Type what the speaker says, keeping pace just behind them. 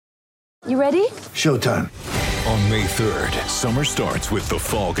You ready? Showtime. On May 3rd, summer starts with The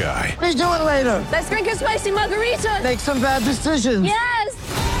Fall Guy. Let's do it later. Let's drink a spicy margarita. Make some bad decisions.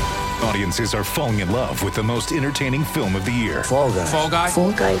 Yes! Audiences are falling in love with the most entertaining film of the year. Fall Guy. Fall Guy?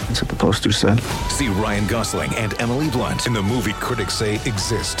 Fall Guy. That's what the poster said. See Ryan Gosling and Emily Blunt in the movie critics say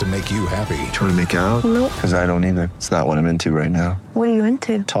exists to make you happy. Trying to make it out? Nope. Because I don't either. It's not what I'm into right now. What are you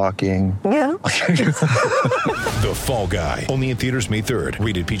into? Talking. Yeah. The Fall Guy. Only in theaters May 3rd.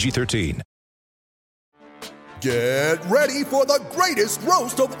 Rated PG-13. Get ready for the greatest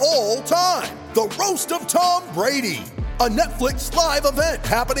roast of all time. The Roast of Tom Brady. A Netflix live event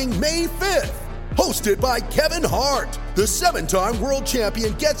happening May 5th. Hosted by Kevin Hart. The 7-time world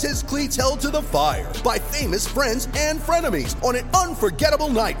champion gets his cleats held to the fire by famous friends and frenemies on an unforgettable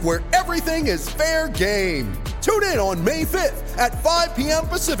night where everything is fair game. Tune in on May 5th at 5 p.m.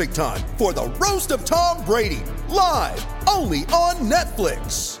 Pacific time for the Roast of Tom Brady. Live only on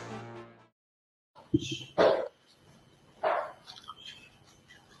Netflix.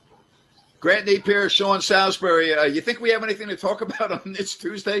 Grant Napier, Sean Salisbury, you think we have anything to talk about on this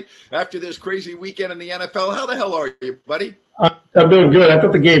Tuesday after this crazy weekend in the NFL? How the hell are you, buddy? I'm doing good. I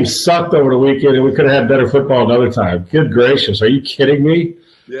thought the game sucked over the weekend, and we could have had better football another time. Good gracious, are you kidding me?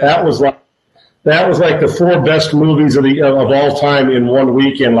 Yeah. That was like the 4 best movies of all time in one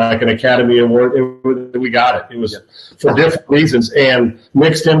weekend, like an Academy Award. We got it. It was for different reasons, and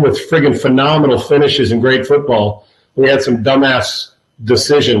mixed in with friggin' phenomenal finishes and great football. We had some dumbass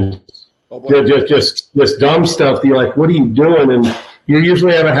decisions. Just dumb stuff. You're like, what are you doing? And you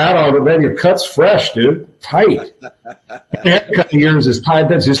usually have a hat on, but then your cut's fresh, dude. Tight. Haircut yours is tight.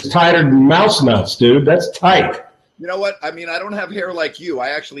 That's just tighter than mouse nuts, dude. That's tight. You know what? I mean, I don't have hair like you. I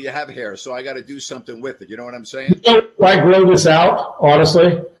actually have hair, so I got to do something with it. You know what I'm saying? I grow this out,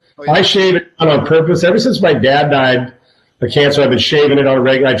 honestly. Oh, yeah. I shave it on purpose. Ever since my dad died of cancer, I've been shaving it on a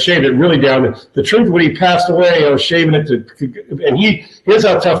regular. I'd shaved it really down. The truth, when he passed away, I was shaving it and here's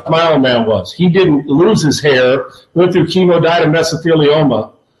how tough my old man was. He didn't lose his hair, went through chemo, died of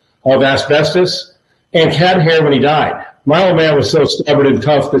mesothelioma of asbestos, and had hair when he died. My old man was so stubborn and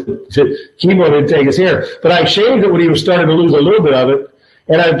tough that chemo didn't take his hair. But I shaved it when he was starting to lose a little bit of it.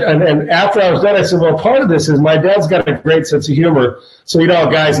 And after I was done, I said, well, part of this is my dad's got a great sense of humor. So, you know,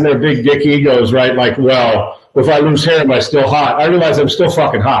 guys in their big dick egos, right? Like, well, if I lose hair, am I still hot? I realize I'm still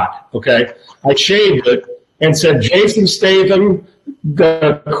fucking hot, okay? I shaved it and said, Jason Statham,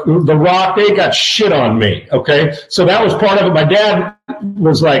 the Rock, they got shit on me, okay? So that was part of it. My dad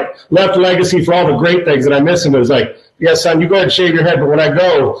was like, left a legacy for all the great things that I miss him. It was like, yeah, son, you go ahead and shave your head, but when I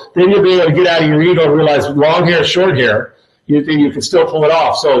go, then you'll be able to get out of your ego and realize long hair, short hair, you can still pull it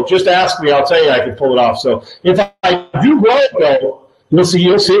off. So just ask me, I'll tell you I can pull it off. So if I do grow it, though, You'll see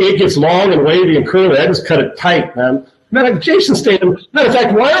it gets long and wavy and curly. I just cut it tight, man. Matter of Jason Statham. Matter of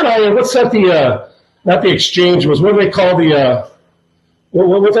fact, why aren't I? What's that? Not the exchange was. What do they call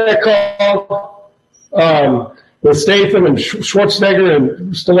what's that called? With Statham and Schwarzenegger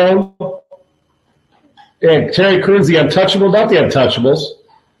and Stallone and Terry Crews, the Untouchable, not the Untouchables.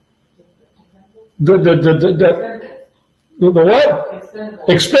 The what?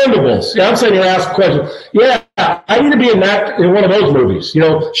 Expendables. Yeah, I'm saying you're asking questions. Yeah, I need to be in one of those movies. You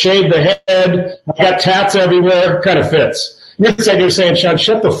know, shave the head, I got tats everywhere, kind of fits. You're saying, Sean,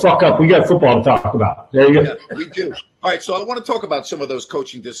 shut the fuck up. We got football to talk about. There you go. Yeah, we do. All right, so I want to talk about some of those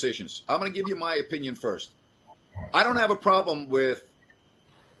coaching decisions. I'm going to give you my opinion first. I don't have a problem with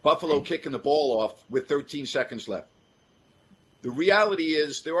Buffalo kicking the ball off with 13 seconds left. The reality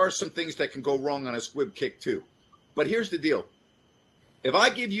is there are some things that can go wrong on a squib kick too. But here's the deal. If I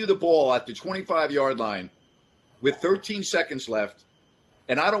give you the ball at the 25-yard line with 13 seconds left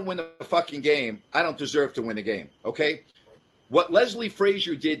and I don't win the fucking game, I don't deserve to win the game, okay? What Leslie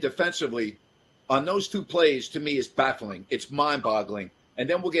Frazier did defensively on those 2 plays to me is baffling. It's mind-boggling. And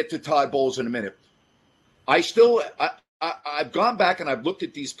then we'll get to Todd Bowles in a minute. I've gone back and I've looked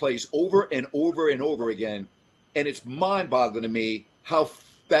at these plays over and over and over again, and it's mind-boggling to me how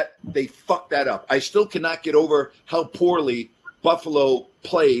that they fucked that up. I still cannot get over how poorly Buffalo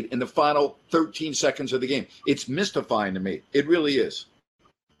played in the final 13 seconds of the game. It's mystifying to me. It really is.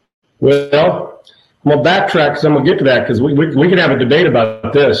 Well, I'm going to backtrack because I'm going to get to that because we can have a debate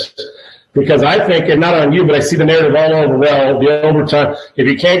about this. Because I think, and not on you, but I see the narrative all over, well, the overtime. If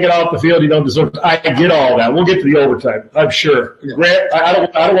you can't get off the field, you don't deserve it. I get all that. We'll get to the overtime, I'm sure. Yeah. Grant, I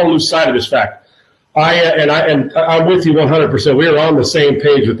don't want to lose sight of this fact. I'm with you 100%. We are on the same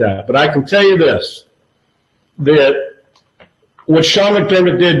page with that. But I can tell you this, that what Sean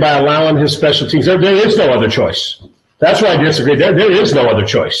McDermott did by allowing his special teams, there is no other choice. That's why I disagree. There is no other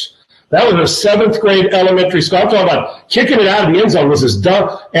choice. That was a 7th grade elementary school. I'm talking about kicking it out of the end zone was as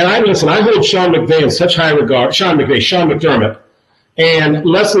dumb. And I hold Sean McVay in such high regard. Sean McDermott, and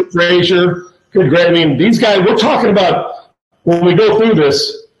Leslie Frazier. Good grade. I mean, these guys. We're talking about when we go through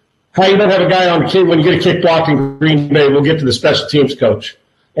this, how you don't have a guy on the kick when you get a kick block in Green Bay. We'll get to the special teams coach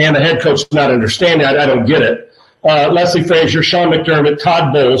and the head coach not understanding. I don't get it. Leslie Frazier, Sean McDermott,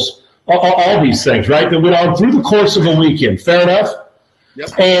 Todd Bowles, all these things, right? That went on through the course of a weekend. Fair enough.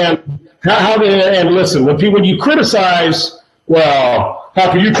 Yep. And and listen, when you criticize, well,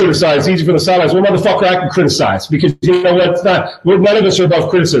 how can you criticize? It's easy for the sidelines. Well, motherfucker, I can criticize because you know what? None of us are above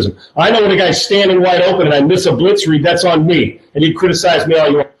criticism. I know when a guy's standing wide open and I miss a blitz read, that's on me. And you criticize me all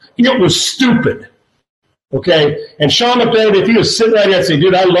you want. It was stupid. Okay? And Sean McDermott, if he was sitting right there and say,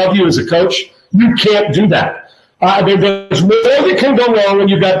 dude, I love you as a coach, you can't do that. There's more that can go wrong when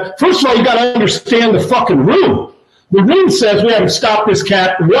first of all, you got to understand the fucking room. The rule says we haven't stopped this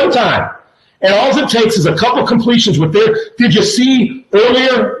cat one time. And all it takes is a couple completions with did you see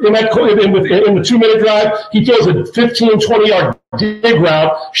earlier in the 2-minute drive, he throws a 15, 20-yard dig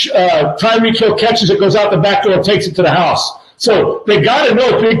route. Tyreek Hill catches it, goes out the back door and takes it to the house. So they got to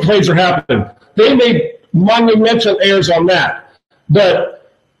know big plays are happening. They made monumental errors on that. But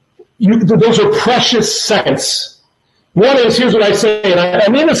those are precious seconds. One is, here's what I say, and I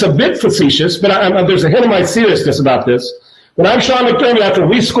mean it's a bit facetious, but there's a hint of my seriousness about this. When I'm Sean McDermott, after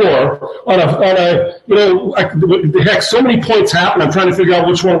we score heck, so many points happen. I'm trying to figure out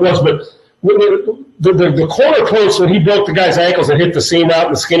which one it was, but the corner post when he broke the guy's ankles and hit the seam route,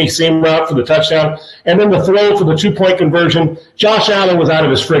 the skinny seam route for the touchdown, and then the throw for the 2-point conversion, Josh Allen was out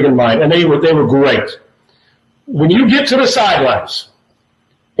of his friggin' mind, and they were great. When you get to the sidelines,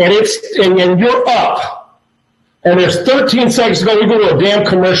 and you're up, and there's 13 seconds to go, we go to a damn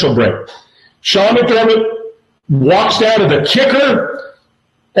commercial break. Sean McDermott walks down to the kicker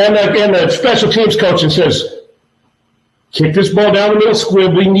and the special teams coach and says, kick this ball down the middle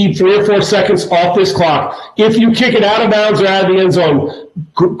squib. We need 3 or 4 seconds off this clock. If you kick it out of bounds or out of the end zone,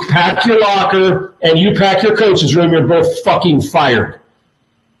 pack your locker and you pack your coach's room. You're both fucking fired.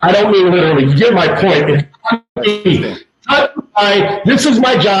 I don't mean literally. You get my point. This is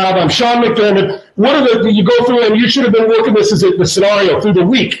my job. I'm Sean McDermott. You go through and you should have been working this as the scenario through the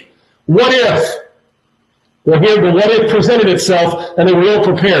week. What if? Well, here, the what if presented itself, and they were ill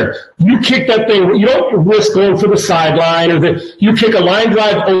prepared. You kick that thing. You don't risk going for the sideline, you kick a line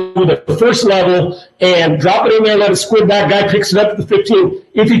drive over the first level and drop it in there, let it squid back. Guy picks it up at the 15.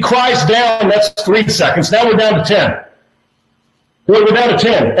 If he cries down, that's 3 seconds. Now we're down to 10. We're down to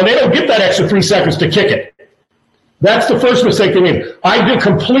 10, and they don't get that extra 3 seconds to kick it. That's the first mistake they made. I do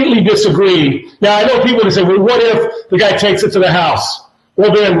completely disagree. Now, I know people that say, well, what if the guy takes it to the house?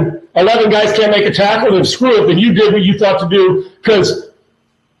 Well, then 11 guys can't make a tackle, then screw it, then you did what you thought to do, because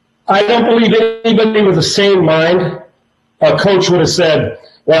I don't believe anybody with the same mind, a coach would have said,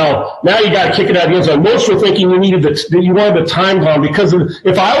 well, now you got to kick it out of the end zone. Most were thinking you wanted the time bomb, because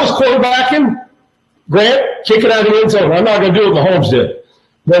if I was quarterbacking, Grant, kick it out of the end zone. I'm not going to do what Mahomes did.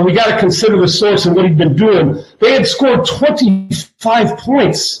 Well, we got to consider the source and what he'd been doing. They had scored 25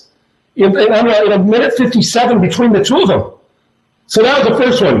 points in a minute 57 between the two of them. So that was the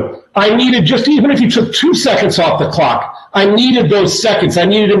first one. I needed even if you took 2 seconds off the clock, I needed those seconds. I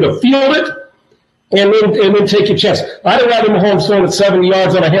needed him to field it and then take a chance. I'd have rather Mahomes throwing it 70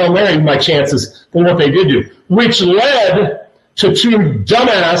 yards on a Hail Mary, my chances, than what they did do, which led to 2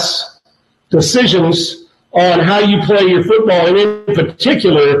 dumbass decisions on how you play your football, and in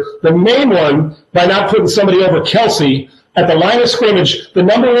particular, the main one, by not putting somebody over Kelsey at the line of scrimmage, the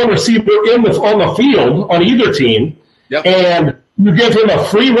number 1 receiver on the field on either team, yep. And you give him a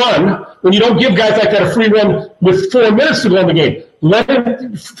free run when you don't give guys like that a free run with 4 minutes to go in the game. Let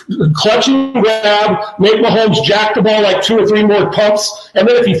him clutch and grab, make Mahomes jack the ball like 2 or 3 more pumps, and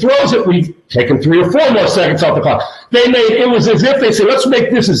then if he throws it, we've taken 3 or 4 more seconds off the clock. It was as if they said, let's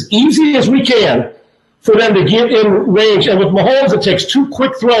make this as easy as we can for them to get in range. And with Mahomes, it takes 2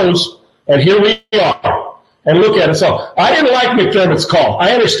 quick throws, and here we are. And look at it. So I didn't like McDermott's call.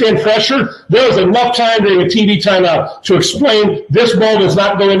 I understand pressure. There was enough time during a TV timeout to explain this ball does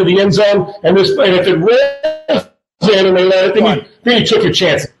not go into the end zone, and if it rolls in and they let it, then you took your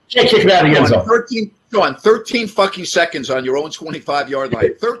chance. You can't kick it out of the end zone. 13 fucking seconds on your own 25-yard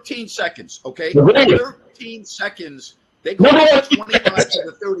line. 13 seconds, okay? 13 seconds. They go from the 25 to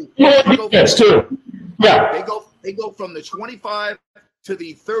the 30. Yeah. They go from the 25 to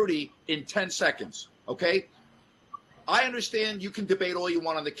the 30 in 10 seconds, okay? I understand you can debate all you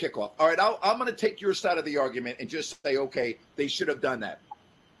want on the kickoff. All right, I'm going to take your side of the argument and just say, okay, they should have done that.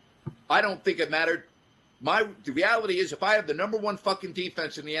 I don't think it mattered The reality is, if I have the number one fucking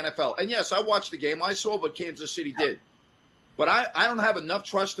defense in the NFL, and yes, I watched the game, I saw what Kansas City did, but I don't have enough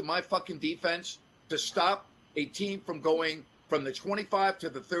trust in my fucking defense to stop a team from going from the 25 to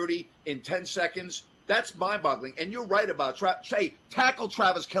the 30 in 10 seconds. That's mind-boggling. And you're right about tackle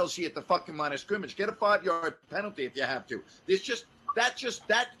Travis Kelce at the fucking line of scrimmage. Get a 5-yard penalty if you have to.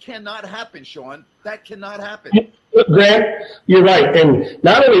 That cannot happen, Sean. That cannot happen. Grant, you're right. And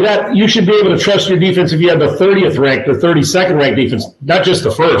not only that, you should be able to trust your defense if you have the 30th ranked, the 32nd ranked defense, not just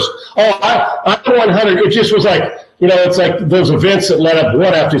the first. I'm 100. It just was like, it's like those events that led up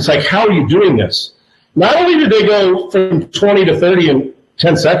one after. It's like, how are you doing this? Not only did they go from 20 to 30 in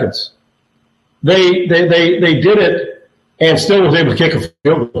 10 seconds, they did it and still was able to kick a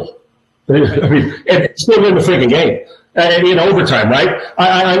field goal. I mean, and still win the freaking game. In overtime, right?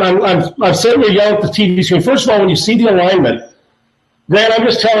 I'm sitting there yelling at the TV screen. First of all, when you see the alignment, Grant, I'm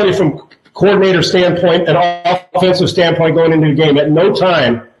just telling you from coordinator standpoint and offensive standpoint going into the game, at no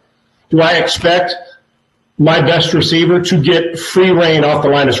time do I expect my best receiver to get free reign off the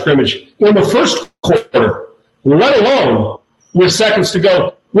line of scrimmage in the first quarter, let alone with seconds to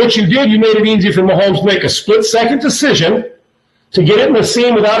go. What you did, you made it easy for Mahomes to make a split-second decision to get it in the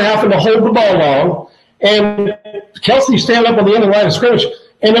seam without having to hold the ball long. And Kelce stand up on the end of the line of scrimmage,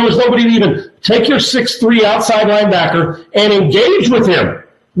 and there was nobody to even take your 6'3" outside linebacker and engage with him.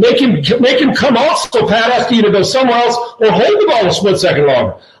 Make him come off so Pat has to either go somewhere else or hold the ball a split second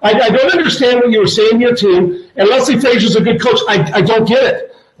longer. I don't understand what you were saying to your team, and Leslie Frazier's a good coach. I don't get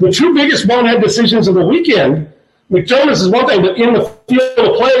it. The two biggest bonehead decisions of the weekend, McDermott's is one thing, but in the field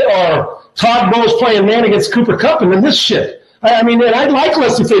of play are Todd Bowles playing man against Cooper Kupp, and then this shit. I mean, and I like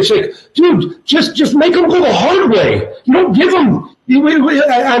Leslie Frazier. Like, dude, just make them go the hard way. You don't give them.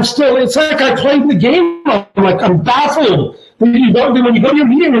 It's like I played the game. I'm baffled. When you go to your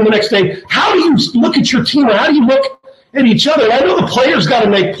meeting room the next day, how do you look at your team or how do you look at each other? And I know the players got to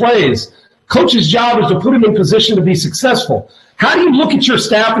make plays. Coach's job is to put them in position to be successful. How do you look at your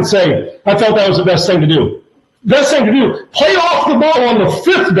staff and say, I felt that was the best thing to do? Best thing to do, play off the ball on the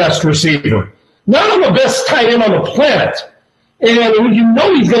fifth best receiver, not on the best tight end on the planet. And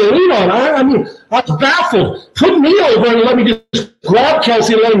he's going to lean on. I was baffled. Put me over and let me just grab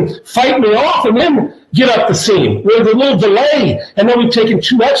Kelce and let him fight me off and then get up the seam. With a little delay, and then we've taken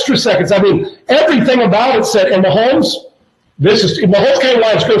 2 extra seconds. I mean, everything about it said, and Mahomes, Mahomes came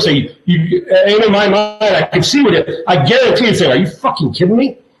line of scrimmage and say, ain't in my mind, I can see what it, I guarantee you, say, are you fucking kidding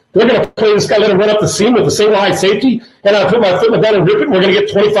me? They're going to play this guy, let him run up the seam with a single high safety, and I put my foot in the gun and rip it, and we're going to get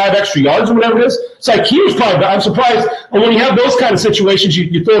 25 extra yards or whatever it is. It's like he was probably, I'm surprised. And when you have those kind of situations,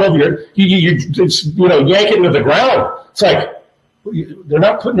 you throw it over here, you yank it into the ground. It's like, they're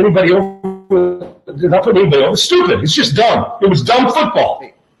not putting anybody over. They're not putting anybody over. It's stupid. It's just dumb. It was dumb football.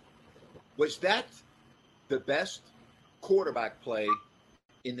 Was that the best quarterback play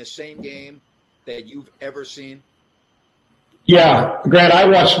in the same game that you've ever seen? Yeah, Grant, I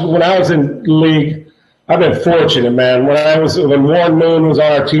watched when I was in the league. I've been fortunate, man. When Warren Moon was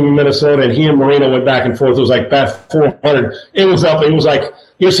on our team in Minnesota and he and Marino went back and forth, it was like bat 400. It was up. It was like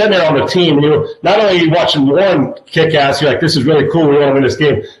you're sitting there on the team, and not only are you watching Warren kick ass, you're like, this is really cool. We want to win this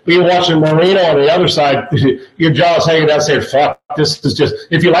game. But you're watching Marino on the other side. Your jaw's hanging down, saying, "Fuck, this is just."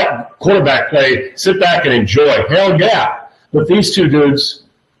 If you like quarterback play, sit back and enjoy. Hell yeah! But these two dudes.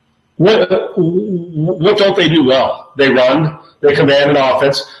 What don't they do well? They run. They command an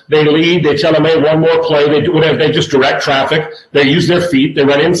offense. They lead. They tell them, hey, one more play. They do whatever. They just direct traffic. They use their feet. They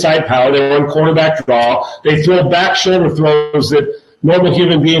run inside power. They run quarterback draw. They throw back shoulder throws that normal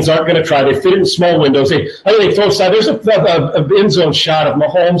human beings aren't going to try. They fit in small windows. I think they throw side. There's a end zone shot of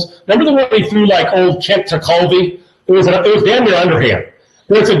Mahomes. Remember the one he threw like old Kent to Colby? It was damn near underhand.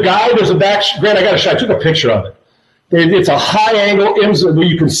 There's a guy. There's a back. Grant, I got a shot. I took a picture of it. It's a high-angle end zone where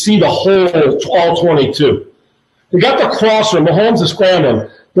you can see the whole all 22. They got the crosser. Mahomes is scrambling.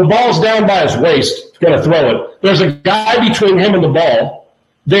 The ball's down by his waist. Going to throw it. There's a guy between him and the ball.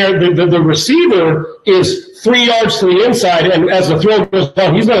 The receiver is 3 yards to the inside, and as the throw goes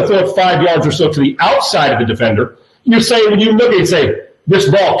on, he's going to throw it 5 yards or so to the outside of the defender. You say, when you look at it, you say, this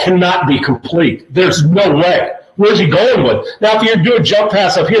ball cannot be complete. There's no way. Where's he going with? Now, if you do a jump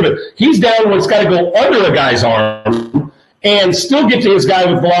pass up here, but he's down when it's got to go under a guy's arm and still get to his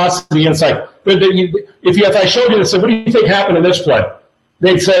guy with velocity inside. But if I showed you this, what do you think happened in this play?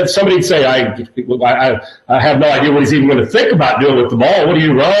 Somebody'd say, I have no idea what he's even going to think about doing with the ball. What do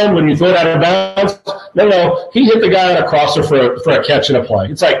you run when you throw it out of bounds? No, he hit the guy on a crosser for a catch and a play.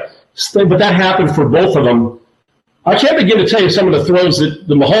 It's like, but that happened for both of them. I can't begin to tell you some of the throws that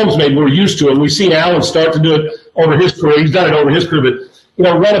the Mahomes made we're used to, and we've seen Allen start to do it over his career. He's done it over his career, but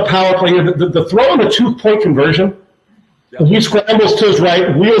run a power play. The throw on the 2-point conversion, when he scrambles to his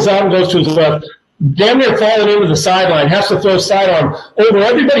right, wheels out and goes to his left, damn near falling into the sideline, has to throw sidearm over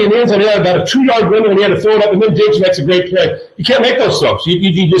everybody in the end zone. He had about a 2-yard window, and he had to throw it up, and then Diggs makes a great play. You can't make those throws.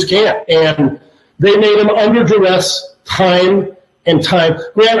 You just can't. And they made him under duress time and time.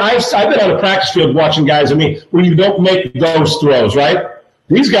 Grant, I've been on a practice field watching guys, where you don't make those throws, right?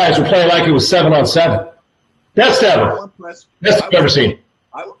 These guys were playing like it was 7-on-7. Best ever. Best I've ever seen.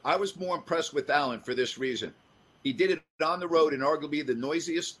 I was more impressed with Allen for this reason. He did it on the road in arguably the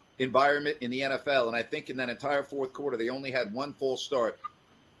noisiest environment in the NFL, and I think in that entire fourth quarter they only had one false start.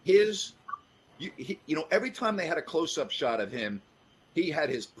 Every time they had a close-up shot of him, he had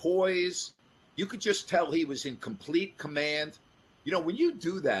his poise. You could just tell he was in complete command. When you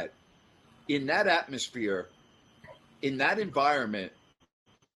do that in that atmosphere, in that environment,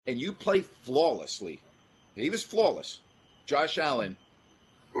 and you play flawlessly, he was flawless, Josh Allen,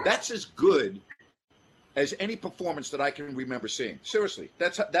 that's as good as any performance that I can remember seeing. Seriously,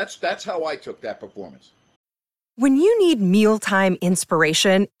 that's how I took that performance. When you need mealtime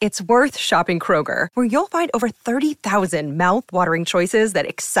inspiration, it's worth shopping Kroger, where you'll find over 30,000 mouth-watering choices that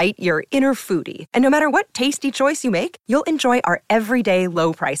excite your inner foodie. And no matter what tasty choice you make, you'll enjoy our everyday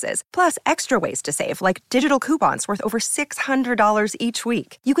low prices, plus extra ways to save, like digital coupons worth over $600 each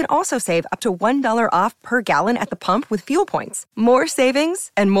week. You can also save up to $1 off per gallon at the pump with fuel points. More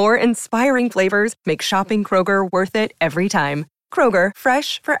savings and more inspiring flavors make shopping Kroger worth it every time. Kroger,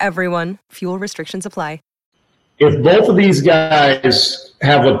 fresh for everyone. Fuel restrictions apply. If both of these guys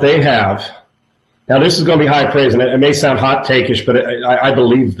have what they have, now this is going to be high praise, and it may sound hot take-ish, but I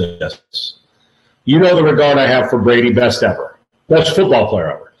believe this. You know the regard I have for Brady, best ever. Best football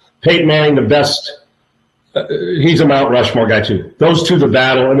player ever. Peyton Manning, the best. He's a Mount Rushmore guy, too. Those two, the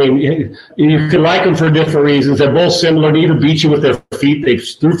battle. You can like them for different reasons. They're both similar. Neither beat you with their feet. They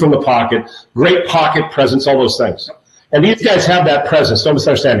threw from the pocket. Great pocket presence, all those things. And these guys have that presence. Don't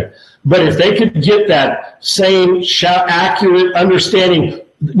misunderstand me. But if they could get that same accurate understanding,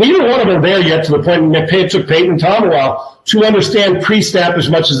 neither one of them are there yet to the point that it took Peyton and Tom a while to understand pre-snap as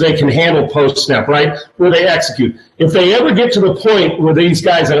much as they can handle post-snap, right, where they execute. If they ever get to the point where these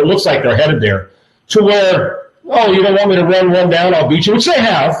guys, and it looks like they're headed there, to where, you don't want me to run one down, I'll beat you, which they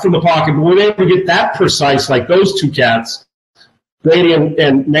have from the pocket, but when they ever get that precise like those two cats, Brady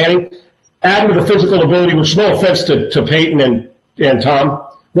and Manning, add to the physical ability, which no offense to Peyton and Tom,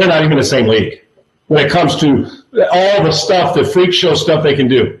 they're not even in the same league when it comes to all the stuff, the freak show stuff they can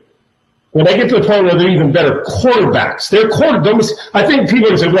do. When they get to the point where they're even better quarterbacks, I think people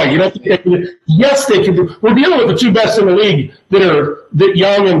are going to say, well, yes, they can do. We're dealing with the two best in the league that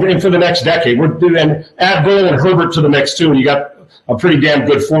young and for the next decade. And add Burrow and Herbert to the mix, too, and you got a pretty damn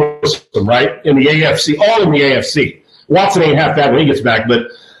good foursome, right, in the AFC, all in the AFC. Watson ain't half bad when he gets back,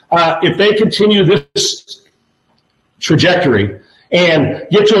 but if they continue this trajectory and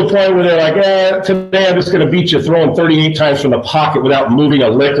get to a point where they're like, today I'm just going to beat you throwing 38 times from the pocket without moving a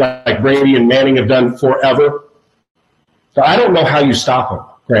lick like Brady and Manning have done forever. So I don't know how you stop them,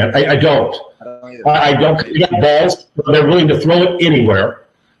 Grant. I don't. I don't. They got balls, but they're willing to throw it anywhere.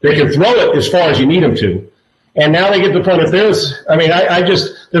 They can throw it as far as you need them to. And now they get to the point, there's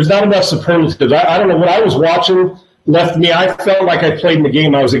not enough superlatives. I don't know. When I was watching left me, I felt like I played in the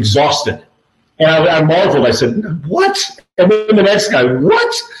game. I was exhausted. And I marveled. I said, what? And then the next guy,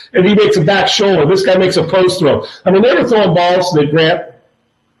 what? And he makes a back shoulder. This guy makes a post throw. They were throwing balls that Grant,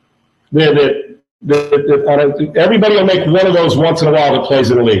 everybody will make one of those once in a while that plays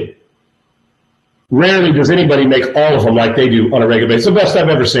in the league. Rarely does anybody make all of them like they do on a regular basis. It's the best I've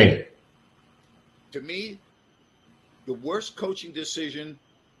ever seen. To me, the worst coaching decision,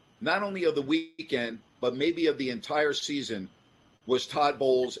 not only of the weekend, but maybe of the entire season, was Todd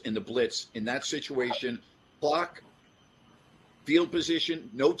Bowles in the blitz. In that situation, clock, field position,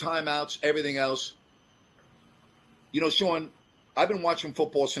 no timeouts, everything else. Sean, I've been watching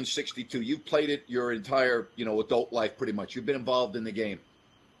football since '62. You've played it your entire, adult life pretty much. You've been involved in the game.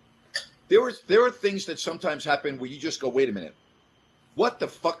 There are things that sometimes happen where you just go, wait a minute. What the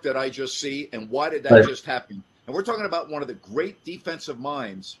fuck did I just see, and why did that just happen? And we're talking about one of the great defensive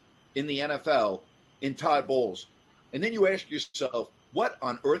minds in the NFL in Todd Bowles. And then you ask yourself, what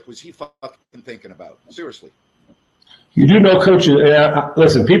on earth was he fucking thinking about? Seriously. You do know, Coach,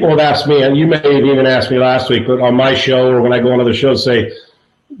 listen, people have asked me, and you may have even asked me last week, but on my show or when I go on other shows, say,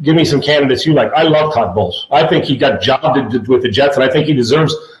 give me some candidates you like. I love Todd Bowles. I think he got jobbed with the Jets, and I think he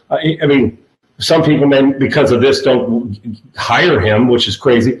deserves some people may, because of this, don't hire him, which is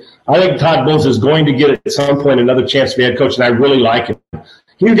crazy. I think Todd Bowles is going to get at some point another chance to be head coach, and I really like him.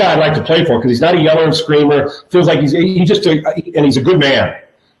 He's a guy I'd like to play for because he's not a yeller and screamer. Feels like he's a good man,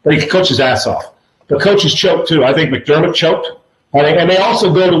 but he can coach his ass off. The coaches choked too. I think McDermott choked. And they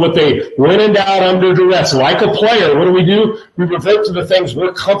also go to what they when in doubt under duress. Like a player, what do? We revert to the things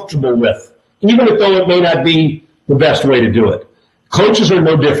we're comfortable with, even though it may not be the best way to do it. Coaches are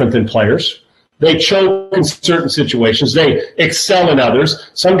no different than players. They choke in certain situations. They excel in others.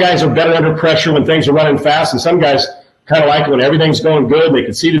 Some guys are better under pressure when things are running fast, and some guys kind of like it when everything's going good. They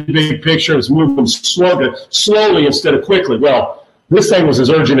can see the big picture. It's moving slowly instead of quickly. Well, this thing was as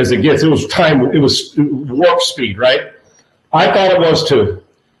urgent as it gets. It was time. It was warp speed, right? I thought it was too.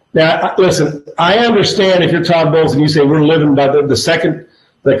 Now, listen, I understand if you're Todd Bowles and you say we're living by the second,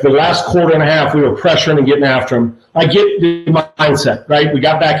 like the last quarter and a half, we were pressuring and getting after him. I get the mindset, right? We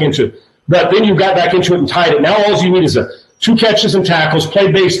got back into it. But then you got back into it and tied it. Now all you need is 2 catches and tackles, play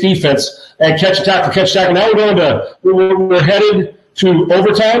base defense, and catch a tackle. Now we're headed to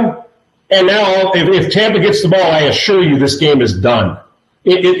overtime. And now if Tampa gets the ball, I assure you this game is done.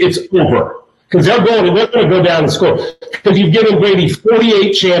 It's over. Because they're going to go down and score. Because you've given Brady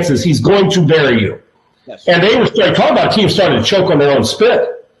 48 chances. He's going to bury you. Yes. And they were talking about teams starting to choke on their own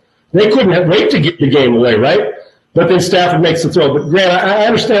spit. They couldn't wait to get the game away, right? But then Stafford makes the throw. But, Grant, I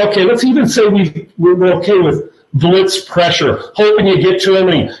understand, okay, let's even say we're okay with blitz pressure, hoping you get to him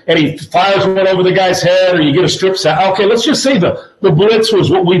and he fires one over the guy's head or you get a strip sack. Okay, let's just say the blitz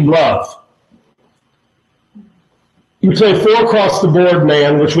was what we love. You play 4 across the board,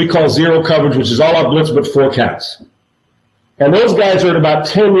 man, which we call zero coverage, which is all out blitz but 4 cats. And those guys are at about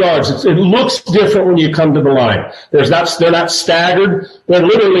 10 yards. It looks different when you come to the line. They're not staggered. They're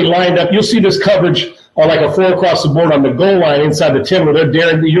literally lined up. You'll see this coverage on like a 4 across the board on the goal line inside the 10 where they're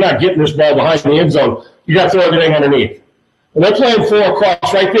daring. You're not getting this ball behind the end zone. You got to throw everything underneath. And they're playing 4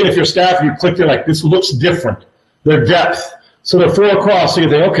 across. Right then, if you're Stafford, you click in like, this looks different. Their depth. So they're 4 across. So you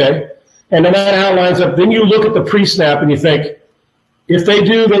think, okay. And no matter how it lines up, then you look at the pre-snap and you think, if they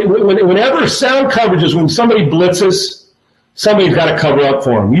do, whenever sound coverage is when somebody blitzes, somebody's got to cover up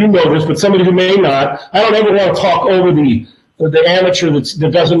for them. You know this, but somebody who may not. I don't ever want to talk over the amateur that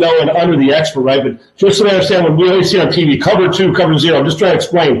doesn't know and under the expert, right? But just so they understand, when we always see on TV, cover 2, cover 0, I'm just trying to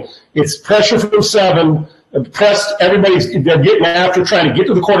explain. It's pressure from 7, pressed, they're getting after, trying to get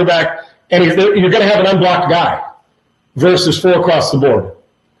to the quarterback, and you're going to have an unblocked guy versus 4 across the board.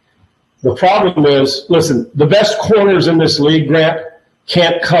 The problem is, listen, the best corners in this league, Grant,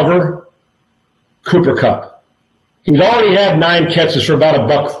 can't cover Cooper Kupp. He's already had 9 catches for about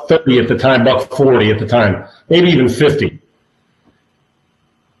 $130 at the time, $140 at the time, maybe even 50.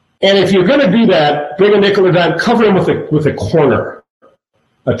 And if you're going to do that, bring a nickel or dime, cover him with a corner,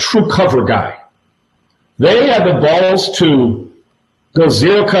 a true cover guy. They had the balls to go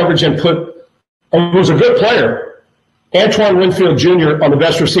zero coverage and put, who's a good player, Antoine Winfield Jr. on the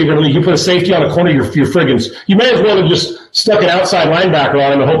best receiver in the league. You put a safety on a corner, you're friggin'. You may as well have just stuck an outside linebacker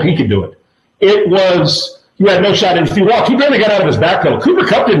on him and hope he could do it. It was, you had no shot. And if you walk, he barely got out of his back pedal. Cooper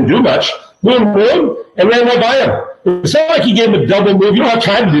Kupp didn't do much. Boom, and ran right by him. It's not like he gave him a double move. You don't have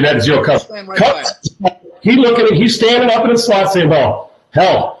time to do that in zero coverage. He's standing up in the slot saying, well,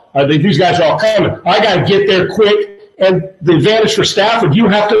 hell, these guys are all coming. I got to get there quick. And the advantage for Stafford, you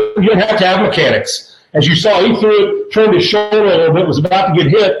have to have mechanics. As you saw, he threw it, turned his shoulder a little bit, was about to get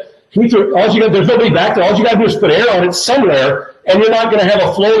hit. He threw. There's nobody back there. All you got to do is put air on it somewhere, and you're not going to have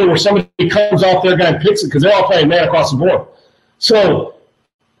a floater where somebody comes off there and picks it because they're all playing man across the board. So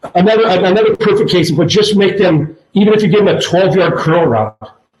another perfect case, but just make them, even if you give them a 12-yard curl route,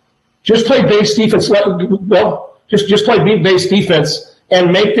 just play base defense. Well, just play base defense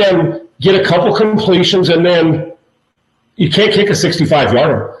and make them get a couple completions, and then you can't kick a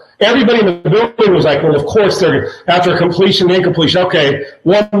 65-yarder. Everybody in the building was like, well, of course, they're after a completion, incompletion. Okay,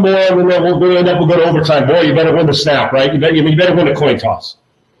 one more, and then we'll end up, we'll go to overtime. Boy, you better win the snap, right? You better win the coin toss.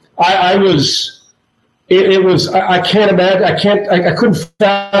 I can't imagine. I couldn't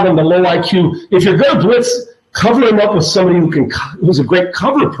fathom the low IQ. If you're going to blitz, cover him up with somebody who's a great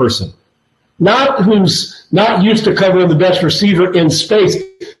cover person, not who's not used to covering the best receiver in space.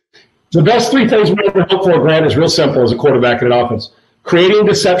 The best 3 things we ever hope for, Grant, is real simple as a quarterback in an offense. Creating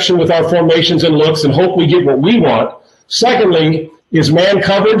deception with our formations and looks and hope we get what we want. Secondly is man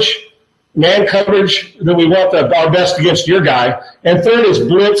coverage that we want our best against your guy. And third is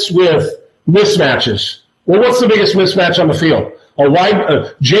blitz with mismatches. Well, what's the biggest mismatch on the field? A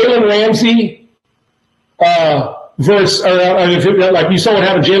wide Jalen Ramsey versus, like you saw what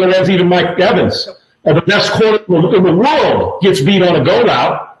happened, Jalen Ramsey, even Mike Evans. The best corner in the world gets beat on a go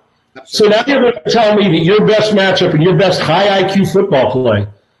route. So now you're going to tell me that your best matchup and your best high IQ football play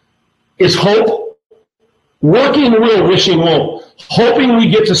is hope, working will, wishing won't. hoping we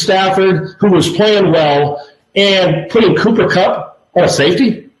get to Stafford, who was playing well, and putting Cooper Kupp on a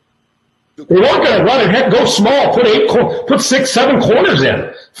safety? They weren't going to run it. Heck, go small. Put 6, 7 corners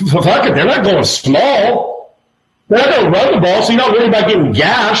in. Fuck it, they're not going small. They're not going to run the ball, so you're not worried about getting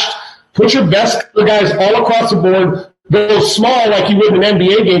gashed. Put your best guys all across the board. Go small like you would in an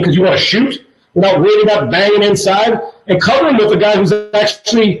NBA game because you want to shoot. You're not worried about banging inside. And covering with a guy who's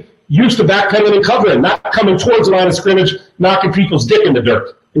actually used to backpedaling and covering, not coming towards the line of scrimmage, knocking people's dick in the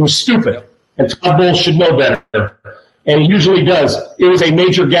dirt. It was stupid. And Todd Bowles should know better. And he usually does. It was a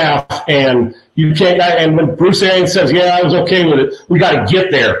major gaffe, and you can't. And when Bruce Arians says, "Yeah, I was okay with it," we got to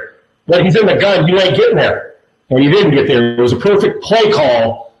get there. But he's in the gun. You ain't getting there, and you didn't get there. It was a perfect play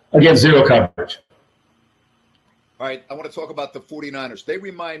call against zero coverage. All right, I want to talk about the 49ers. They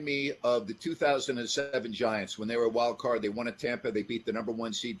remind me of the 2007 Giants when they were a wild card. They won at Tampa. They beat the number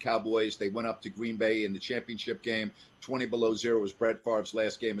 1 seed Cowboys. They went up to Green Bay in the championship game. 20 below 0 was Brett Favre's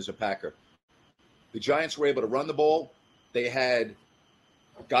last game as a Packer. The Giants were able to run the ball. They had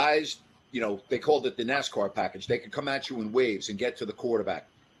guys, they called it the NASCAR package. They could come at you in waves and get to the quarterback.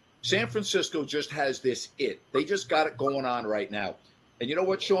 San Francisco just has this it. They just got it going on right now. And you know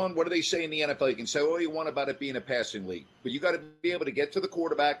what, Sean? What do they say in the NFL? You can say all you want about it being a passing league, but you got to be able to get to the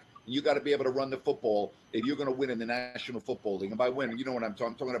quarterback, and you got to be able to run the football if you're going to win in the National Football League. And by win, you know what I'm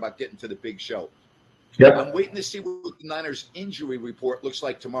talking about, getting to the big show. Yep. I'm waiting to see what the Niners' injury report looks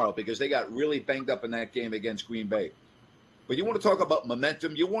like tomorrow because they got really banged up in that game against Green Bay. But you want to talk about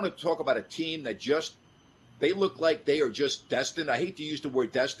momentum. You want to talk about a team that they look like they are just destined. I hate to use the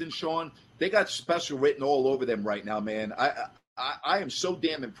word destined, Sean. They got special written all over them right now, man. I am so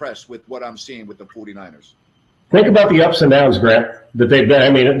damn impressed with what I'm seeing with the 49ers. Think about the ups and downs, Grant, that they've been. I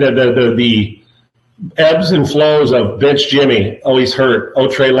mean, the ebbs and flows of bench Jimmy. Oh, he's hurt. Oh,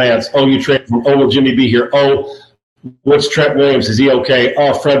 Trey Lance. Oh, you trade him. Oh, will Jimmy be here? Oh, what's Trent Williams? Is he okay?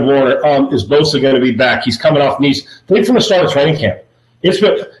 Oh, Fred Warner. Is Bosa going to be back? He's coming off knees. Think from the start of training camp.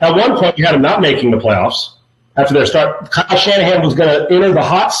 At one point, you had him not making the playoffs after their start. Kyle Shanahan was going to enter the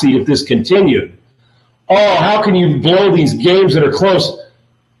hot seat if this continued. Oh, how can you blow these games that are close?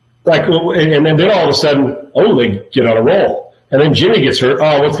 And then all of a sudden, they get on a roll. And then Jimmy gets hurt.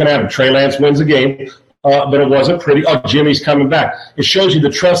 Oh, what's going to happen? Trey Lance wins a game, but it wasn't pretty. Oh, Jimmy's coming back. It shows you the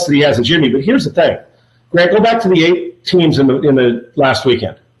trust that he has in Jimmy. But here's the thing. Grant, go back to the 8 teams in the last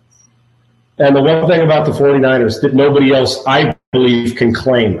weekend. And the one thing about the 49ers that nobody else, I believe, can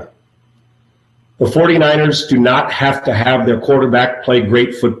claim. The 49ers do not have to have their quarterback play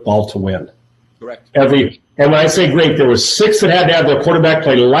great football to win. Correct. And when I say great, there were 6 that had to have their quarterback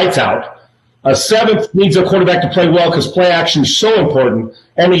play lights out. A 7th needs a quarterback to play well because play action is so important.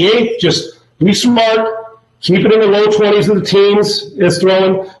 And the 8th, just be smart, keep it in the low 20s of the teams is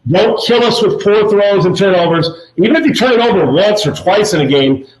throwing. Don't kill us with poor throws and turnovers. Even if you turn it over once or twice in a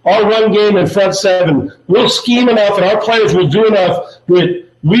game, our run game and front 7, we'll scheme enough and our players will do enough that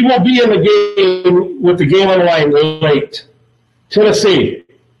we will be in the game with the game on the line late. Tennessee,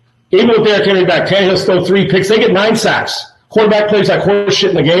 even with Derrick Henry back, Tannehill's throw 3 picks. They get 9 sacks. Quarterback plays like horse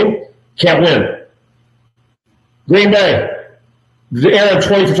shit in the game. Can't win. Green Bay, Aaron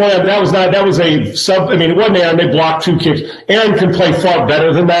 20 for 20. That was a sub. I mean, it wasn't Aaron. They blocked 2 kicks. Aaron can play far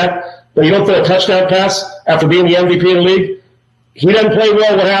better than that. But you don't throw a touchdown pass after being the MVP in the league. He doesn't play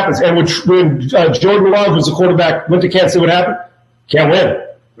well. What happens? And when Jordan Love was the quarterback, went to Kansas City, what happened? Can't win.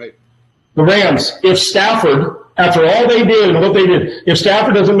 Right. The Rams, if Stafford, after all they did and what they did, if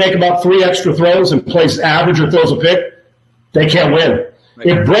Stafford doesn't make about 3 extra throws and plays average or throws a pick, they can't win. Right.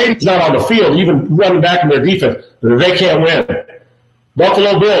 If Brady's not on the field, even running back in their defense, they can't win.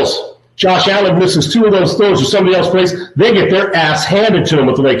 Buffalo Bills, Josh Allen misses 2 of those throws or somebody else plays, they get their ass handed to them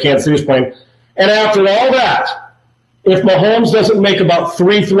with the way Kansas City's playing. And after all that, if Mahomes doesn't make about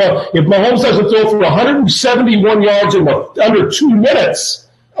 3 throws, if Mahomes doesn't throw for 171 yards in under 2 minutes,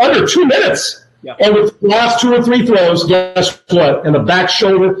 yeah. And with the last 2 or 3 throws, guess what? In the back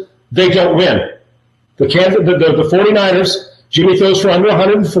shoulder, they don't win. The 49ers, Jimmy throws for under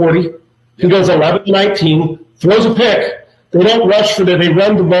 140. He goes 11-19, throws a pick. They don't rush for that. They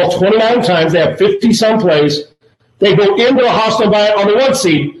run the ball 29 times. They have 50-some plays. They go into a hostile buy on the 1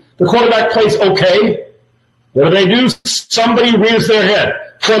 seed. The quarterback plays okay. What do? Somebody rears their head.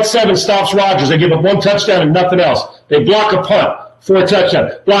 Front 7 stops Rodgers. They give up 1 touchdown and nothing else. They block a punt for a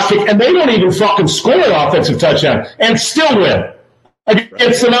touchdown. Block kick, and they don't even fucking score an offensive touchdown and still win.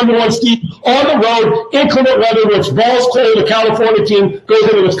 It's the number 1 seed on the road, inclement weather, where it's balls cold. The California team goes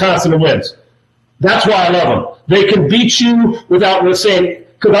into Wisconsin and wins. That's why I love them. They can beat you without saying,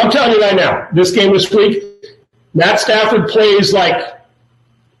 because I'm telling you right now, this game this week, Matt Stafford plays like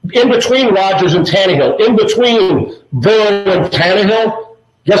in between Rodgers and Tannehill, in between Burrow and Tannehill,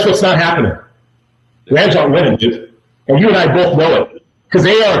 guess what's not happening? Rams aren't winning, dude. And you and I both know it. Because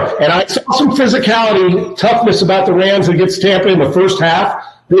they are, and I saw some physicality, toughness about the Rams against Tampa in the first half.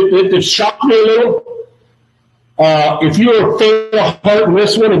 It shocked me a little. If you're a faint of heart in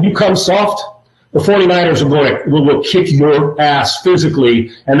this one and you come soft, the 49ers will kick your ass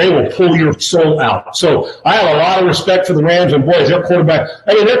physically, and they will pull your soul out. So I have a lot of respect for the Rams, and boys, their quarterback,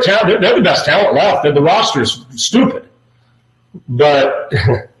 I mean, they're the best talent left. The roster is stupid. But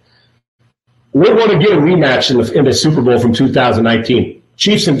we're going to get a rematch in the Super Bowl from 2019.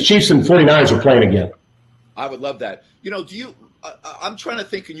 Chiefs and 49ers are playing again. I would love that. I'm trying to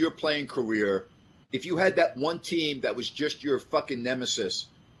think in your playing career, if you had that one team that was just your fucking nemesis,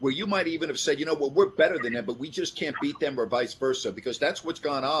 where you might even have said, we're better than them, but we just can't beat them, or vice versa, because that's what's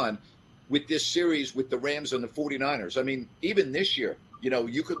gone on with this series with the Rams and the 49ers. I mean, even this year,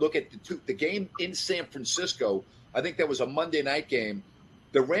 you could look at the game in San Francisco. I think that was a Monday night game.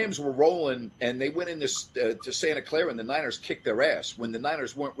 The Rams were rolling, and they went in to Santa Clara, and the Niners kicked their ass when the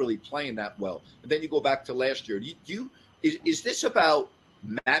Niners weren't really playing that well. And then you go back to last year. Is this about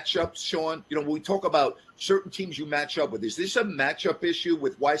matchups, Sean? When we talk about certain teams you match up with, is this a matchup issue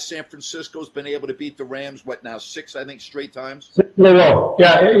with why San Francisco's been able to beat the Rams, 6, I think, straight times? No.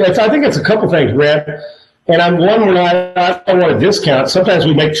 Yeah, I think it's a couple things, Brad. And I'm one where I don't want to discount. Sometimes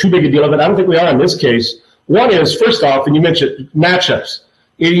we make too big a deal of it. I don't think we are in this case. One is, first off, and you mentioned matchups.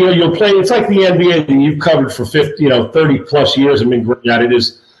 You'll play. It's like the NBA that you've covered for 30-plus years and been great at it.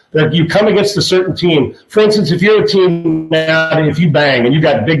 Is that you come against a certain team. For instance, if you're a team now, if you bang and you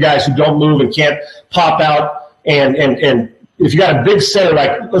got big guys who don't move and can't pop out, and if you got a big center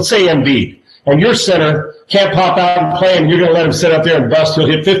like, let's say, Embiid, and your center can't pop out and play, and you're going to let him sit up there and bust, he'll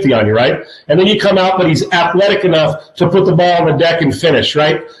hit 50 on you, right? And then you come out, but he's athletic enough to put the ball on the deck and finish,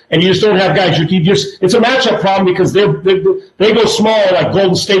 right? And you just don't have guys. It's a matchup problem because they go small like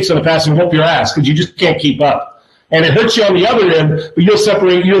Golden State's in the past and whoop your ass because you just can't keep up. And it hurts you on the other end, but you'll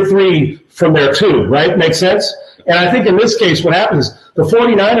separate your 3 from their 2, right? Make sense? And I think in this case what happens, the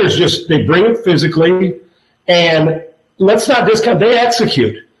 49ers they bring it physically, and let's not discount, they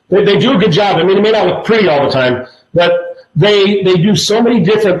execute. They do a good job. I mean, it may not look pretty all the time, but they do so many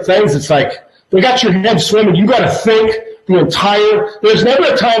different things. It's like they got your head swimming. You got to think there's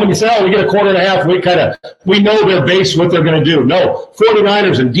never a time when you say, we get a quarter and a half. We know their base, what they're going to do. No,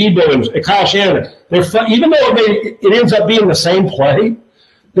 49ers and Debo and Kyle Shanahan, even though it ends up being the same play,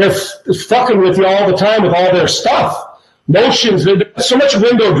 they're fucking with you all the time with all their stuff. Motions, there's so much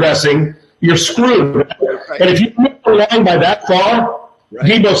window dressing, you're screwed. And if you move along by that far,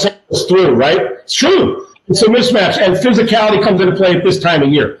 Debo sails through, right? It's true. It's a mismatch, and physicality comes into play at this time of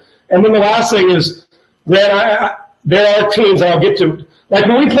year. And then the last thing is that there are teams that I'll get to, like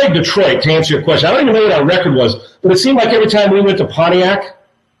when we played Detroit, to answer your question, I don't even know what our record was, but it seemed like every time we went to Pontiac,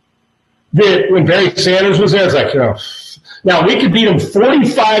 when Barry Sanders was there, it's like, now we could beat them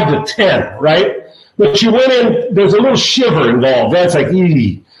 45-10, right? But you went in, there's a little shiver involved. That's like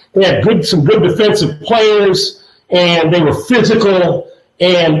easy. They had some good defensive players, and they were physical.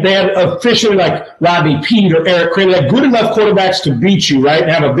 And they had officially like Rodney Peete or Eric Crane, like good enough quarterbacks to beat you, right,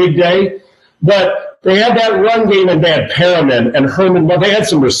 and have a big day. But they had that run game, and they had Perriman and Herman. Well, they had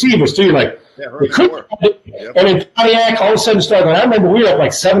some receivers too. They couldn't. Yep. And in Pontiac, all of a sudden started. I remember we were up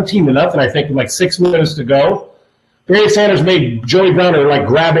like 17-0, I think, with like 6 minutes to go. Barry Sanders made Joey Browner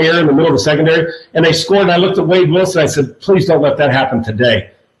grab air in the middle of the secondary, and they scored. And I looked at Wade Wilson. I said, "Please don't let that happen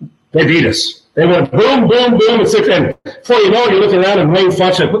today." They beat us. They went boom, boom, boom, and before you know it, you're looking around and Wayne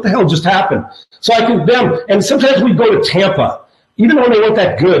Fox like, what the hell just happened? So I can them, and sometimes we go to Tampa, even though they weren't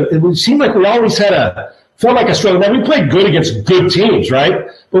that good. It seemed like we always felt like a struggle. Now we played good against good teams, right?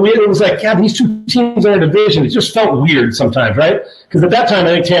 But it was like, God, these 2 teams in our division. It just felt weird sometimes, right? Because at that time,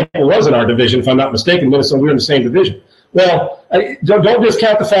 I think Tampa was in our division, if I'm not mistaken. Minnesota, we were in the same division. Well, don't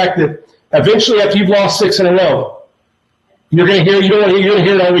discount the fact that eventually, after you've lost 6 in a row, you're going to hear. You're going to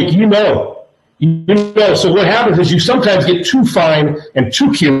hear it all week. You know. So what happens is you sometimes get too fine and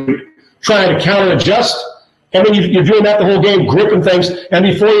too cute trying to counter adjust, and then you're doing that the whole game, gripping things, and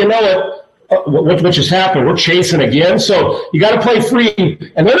before you know it, what just happened? We're chasing again. So you got to play free,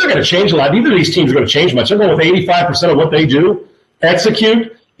 and they're not going to change a lot. Neither of these teams are going to change much. They're going with 85% of what they do,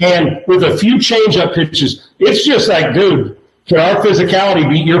 execute, and with a few change-up pitches, it's just like, dude, can our physicality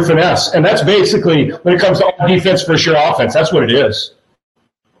beat your finesse? And that's basically, when it comes to all defense versus your offense, that's what it is.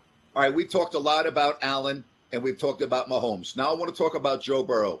 All right, we talked a lot about Allen, and we've talked about Mahomes. Now I want to talk about Joe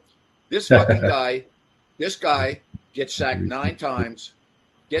Burrow. This fucking guy, gets sacked 9 times,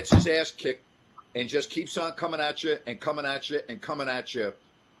 gets his ass kicked, and just keeps on coming at you and coming at you and coming at you.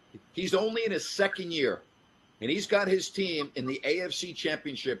 He's only in his second year, and he's got his team in the AFC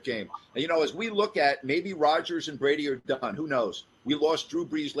Championship game. And, you know, as we look at maybe Rodgers and Brady are done, who knows? We lost Drew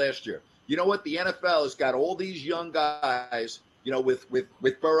Brees last year. You know what? The NFL has got all these young guys, you know,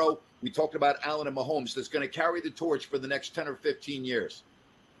 with Burrow. We talked about Allen and Mahomes that's going to carry the torch for the next 10 or 15 years.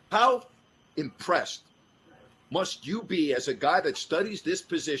 How impressed must you be as a guy that studies this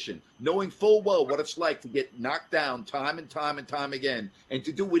position, knowing full well what it's like to get knocked down time and time and time again, and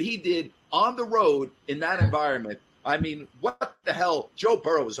to do what he did on the road in that environment? I mean, what the hell? Joe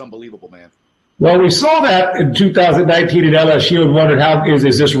Burrow is unbelievable, man. Well, we saw that in 2019 at LSU and wondered, how is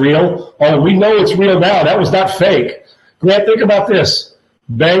this real? Oh, we know it's real now. That was not fake. Grant, think about this.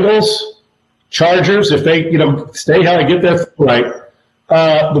 Bengals, Chargers, if they, stay healthy, get that right.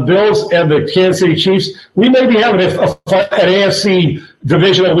 The Bills and the Kansas City Chiefs, we may be having an AFC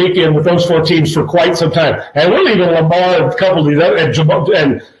divisional weekend with those four teams for quite some time. And we're leaving Lamar and a couple of these other.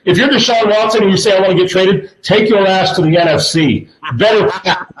 And if you're Deshaun Watson and you say, I want to get traded, take your ass to the NFC. Better.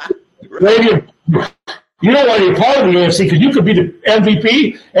 You don't want to be part of the AFC because you could be the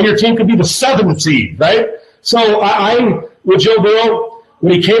MVP and your team could be the 7th seed, right? So I with Joe Burrow,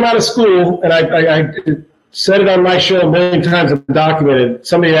 when he came out of school, and I said it on my show a million times and documented,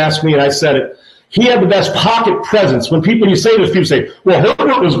 somebody asked me and I said it, he had the best pocket presence. When you say this, people say, well,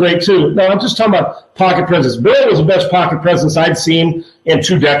 Herbert was great too. No, I'm just talking about pocket presence. Bill was the best pocket presence I'd seen in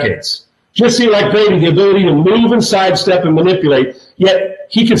 2 decades. Just see, like Brady, the ability to move and sidestep and manipulate, yet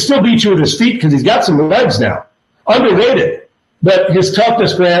he can still beat you with his feet because he's got some legs now. Underrated. But his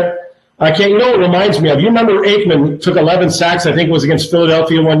toughness, Grant, I can't. You know what it reminds me of? You remember Aikman took 11 sacks, I think it was against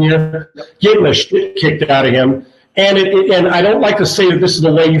Philadelphia one year, getting the shit kicked out of him. And and I don't like to say that this is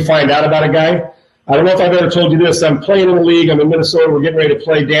the way you find out about a guy. I don't know if I've ever told you this. I'm playing in the league. I'm in Minnesota. We're getting ready to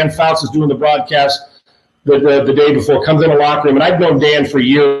play. Dan Fouts is doing the broadcast the day before, comes in the locker room. And I've known Dan for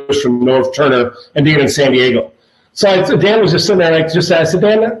years from North Turner and being in San Diego. So Dan was just sitting there, and I said,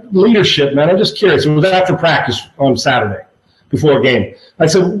 Dan, leadership, man, I'm just curious. It was after practice on Saturday before a game. I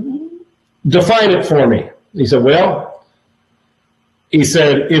said, define it for me. He said,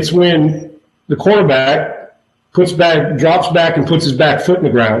 it's when the quarterback drops back and puts his back foot in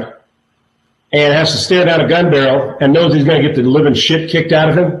the ground and has to stare down a gun barrel and knows he's going to get the living shit kicked out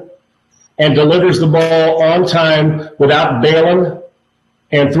of him and delivers the ball on time without bailing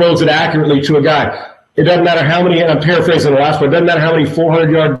and throws it accurately to a guy. It doesn't matter how many, and I'm paraphrasing the last one, it doesn't matter how many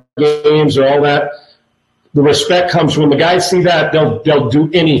 400-yard games or all that. The respect comes when the guys see that, they'll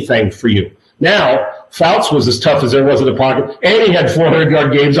do anything for you. Now, Fouts was as tough as there was in the pocket, and he had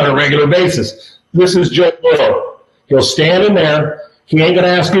 400-yard games on a regular basis. This is Joe Burrow. He'll stand in there. He ain't going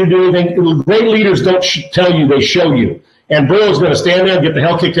to ask you to do anything. Great leaders don't tell you, they show you. And Burrow's going to stand there and get the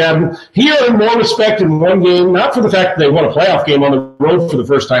hell kicked out of him. He earned more respect in one game, not for the fact that they won a playoff game on the road for the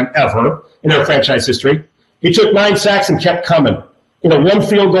first time ever in their franchise history. He took 9 sacks and kept coming. In a 1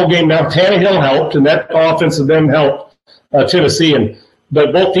 field goal game now, Tannehill helped, and that offense of them helped Tennessee.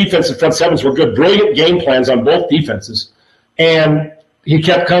 But both defensive front sevens were good, brilliant game plans on both defenses. And he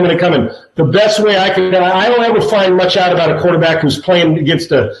kept coming and coming. The best way I don't ever find much out about a quarterback who's playing against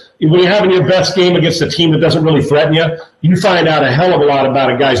when you're having your best game against a team that doesn't really threaten you, you find out a hell of a lot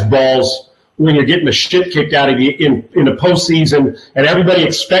about a guy's balls when you're getting the shit kicked out of you in the postseason, and everybody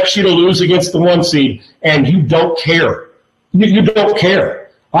expects you to lose against the 1 seed, and you don't care. You don't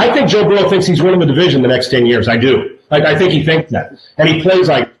care. I think Joe Burrow thinks he's winning the division the next 10 years. I do. I think he thinks that. And he plays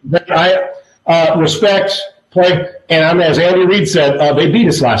like respect, play. And as Andy Reid said, they beat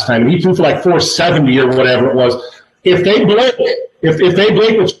us last time, and he threw for like 470 or whatever it was. If they blink, if they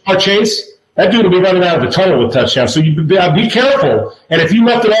blink with Jamar Chase, that dude will be running out of the tunnel with touchdowns. So you be careful. And if you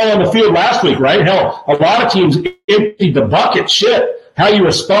left it all on the field last week, right? Hell, a lot of teams emptied the bucket. Shit, how you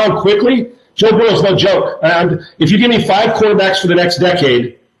respond quickly. Joe Burrow's no joke. And if you give me 5 quarterbacks for the next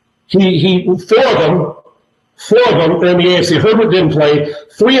decade, four of them are in the AFC. Herbert didn't play.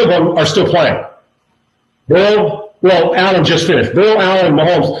 3 of them are still playing. Allen just finished. Bill, Allen, and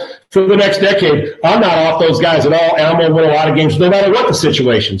Mahomes. For the next decade, I'm not off those guys at all, and I'm going to win a lot of games no matter what the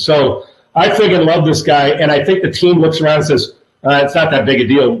situation. So I friggin' love this guy, and I think the team looks around and says, it's not that big a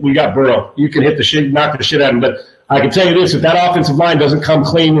deal. We got Burrow. You can hit the shit, knock the shit out of him. But I can tell you this, if that offensive line doesn't come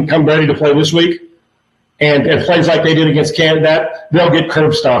clean and come ready to play this week and plays like they did against Canada, they'll get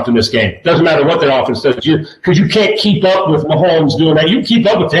curb stomped in this game. Doesn't matter what their offense does, because you can't keep up with Mahomes doing that. You can keep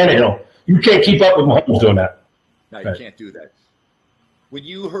up with Tannehill. You can't keep up with Mahomes doing that. No, you can't do that. When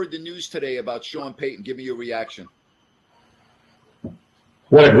you heard the news today about Sean Payton, give me your reaction.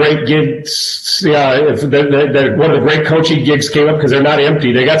 What a great gig. One of the great coaching gigs came up because they're not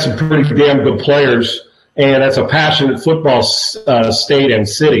empty. They got some pretty damn good players. and that's a passionate football state and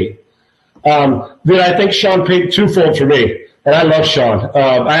city. Then I think Sean Payton, twofold for me, and I love Sean.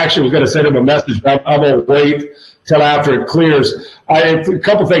 I actually was going to send him a message, but I'm going to wait till after it clears. A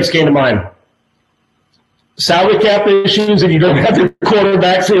couple things came to mind. Salary cap issues, and you don't have your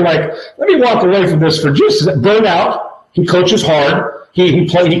quarterback, so you're like, let me walk away from this for just burnout. He coaches hard. He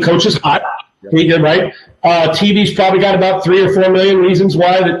coaches hot. He did right. TV's probably got about 3 or 4 million reasons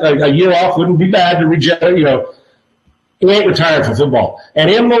why a year off wouldn't be bad to reject. He ain't retired from football.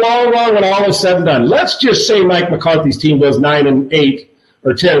 And in the long run, when all is said and done, let's just say Mike McCarthy's team goes 9-8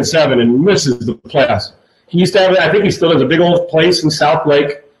 or 10-7 and misses the playoffs. He used to have, I think he still has a big old place in South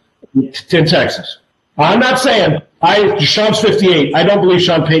Lake, in Texas. I'm not saying Sean's 58. I don't believe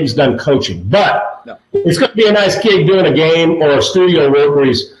Sean Payton's done coaching, but it's going to be a nice gig doing a game or a studio work where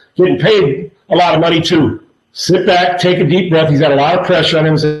he's getting paid a lot of money to sit back, take a deep breath. He's got a lot of pressure on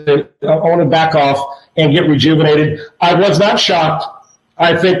him. So I want to back off and get rejuvenated. I was not shocked.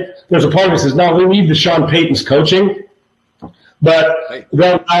 I think there's a part of me that says, no, we need the Sean Payton's coaching, but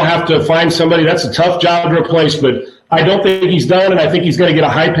they'll now have to find somebody. That's a tough job to replace, but I don't think he's done, and I think he's going to get a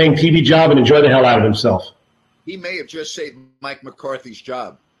high-paying TV job and enjoy the hell out of himself. He may have just saved Mike McCarthy's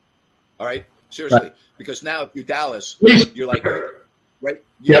job. All right? Seriously. Right. Because now if you're Dallas, you're like, right?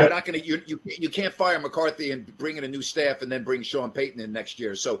 You're not going to you can't fire McCarthy and bring in a new staff and then bring Sean Payton in next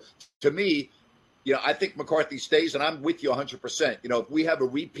year. So to me, I think McCarthy stays, and I'm with you 100%. If we have a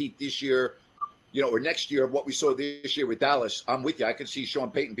repeat this year, or next year of what we saw this year with Dallas, I'm with you. I could see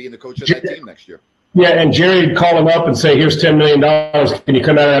Sean Payton being the coach of that team next year. Yeah, and Jerry would call him up and say, here's $10 million. Can you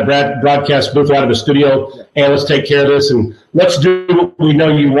come out of that broadcast booth out of the studio, and let's take care of this, and let's do what we know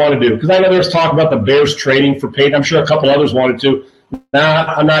you want to do. Because I know there's talk about the Bears trading for Payton. I'm sure a couple others wanted to.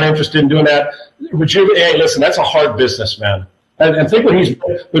 Nah, I'm not interested in doing that. Hey, listen, that's a hard business, man. And think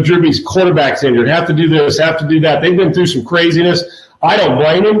with Drew Brees' quarterback's injured, have to do this, have to do that. They've been through some craziness. I don't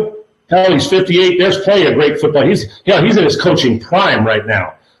blame him. Hell, he's 58. There's plenty of great football. He's in his coaching prime right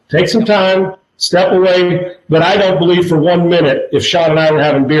now. Take some time. Step away, but I don't believe for 1 minute if Sean and I were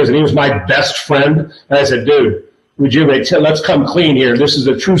having beers and he was my best friend, and I said, dude, rejuvenate, let's come clean here. This is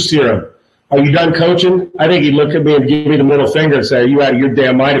a true serum. Are you done coaching? I think he'd look at me and give me the middle finger and say, are you out of your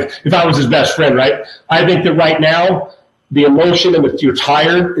damn mind? If I was his best friend, right? I think that right now, the emotion and if you're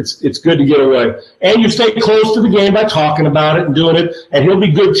tired, it's good to get away. And you stay close to the game by talking about it and doing it, and he'll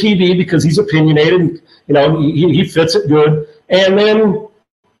be good TV because he's opinionated and, he fits it good. And then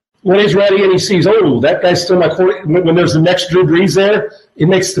when he's ready and he sees, that guy's still my quarterback, when there's the next Drew Brees there, it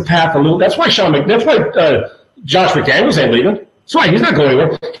makes the path a little. That's why Josh McDaniels ain't leaving. That's why he's not going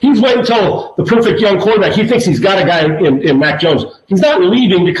anywhere. He's waiting until the perfect young quarterback. He thinks he's got a guy in Mac Jones. He's not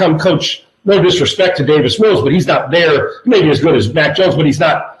leaving to come coach. No disrespect to Davis Mills, but he's not there. Maybe as good as Mac Jones, but he's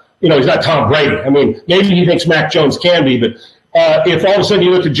not. He's not Tom Brady. I mean, maybe he thinks Mac Jones can be, but if all of a sudden you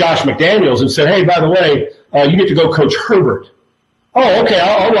looked at Josh McDaniels and said, hey, by the way, you get to go coach Herbert. Oh, okay,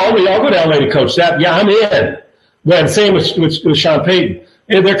 I'll go to LA to coach that. Yeah, I'm in. But same with Sean Payton.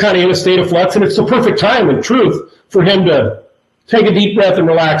 And they're kind of in a state of flux, and it's the perfect time, in truth, for him to take a deep breath and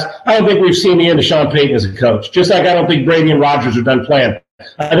relax. I don't think we've seen the end of Sean Payton as a coach, just like I don't think Brady and Rodgers are done playing.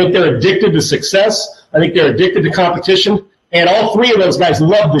 I think they're addicted to success. I think they're addicted to competition. And all three of those guys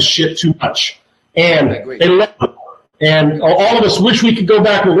love this shit too much. And they love it. And all of us wish we could go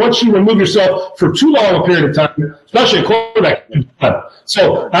back, but once you remove yourself for too long a period of time, especially a quarterback,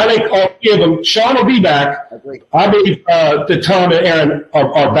 so I think all three of them, Sean will be back. I believe that Tom and Aaron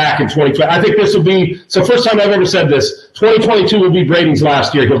are back in 2020. I think this will be, it's the first time I've ever said this, 2022 will be Brady's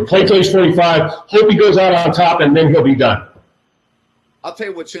last year. He'll play till he's 45, hope he goes out on top, and then he'll be done. I'll tell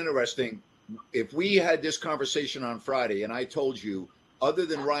you what's interesting. If we had this conversation on Friday and I told you, other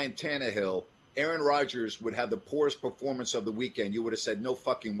than Ryan Tannehill, Aaron Rodgers would have the poorest performance of the weekend, you would have said, no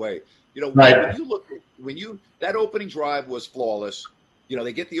fucking way. Right. When you that opening drive was flawless.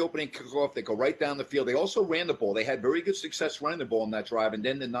 They get the opening kickoff. They go right down the field. They also ran the ball. They had very good success running the ball in that drive, and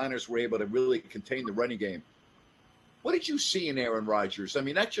then the Niners were able to really contain the running game. What did you see in Aaron Rodgers? I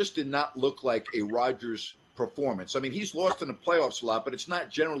mean, that just did not look like a Rodgers performance. I mean, he's lost in the playoffs a lot, but it's not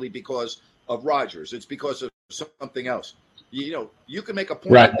generally because of Rodgers. It's because of something else. You can make a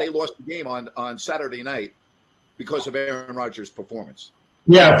point that they lost the game on Saturday night because of Aaron Rodgers' performance.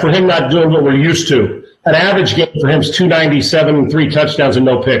 Yeah, for him not doing what we're used to. An average game for him is 297, 3 touchdowns, and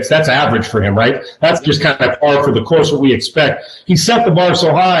no picks. That's average for him, right? That's just kind of par for the course what we expect. He set the bar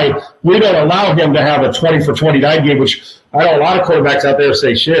so high, we don't allow him to have a 20 for 29 game, which I know a lot of quarterbacks out there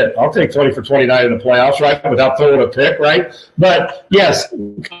say, shit, I'll take 20 for 29 in the playoffs, right, without throwing a pick, right? But, yes,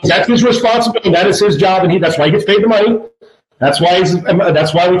 that's his responsibility. That is his job, and that's why he gets paid the money. That's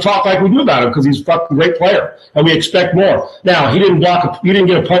why we talk like we do about him, because he's a fucking great player, and we expect more. Now, he didn't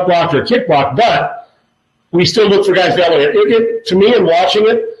get a punt block or a kick block, but we still look for guys that way. To me, in watching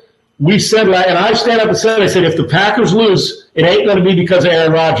it, we said, and I stand up and said, I said, if the Packers lose, it ain't going to be because of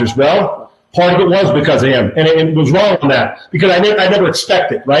Aaron Rodgers. Well, part of it was because of him, and it was wrong on that, because I never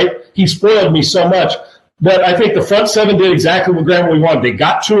expected, right? He spoiled me so much. But I think the front seven did exactly what we wanted. They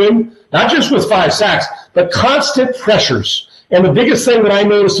got to him, not just with 5 sacks, but constant pressures. And the biggest thing that I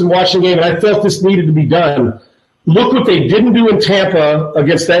noticed in watching the game, and I felt this needed to be done, look what they didn't do in Tampa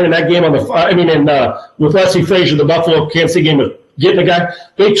against them in that game with Leslie Frazier, the Buffalo Kansas City game, of getting the guy.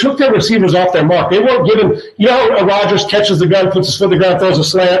 They took their receivers off their mark. They weren't giving, Rodgers catches the gun, puts his foot on the ground, throws a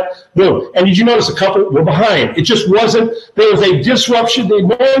slant, boom. And did you notice a couple were behind? It just wasn't, there was a disruption.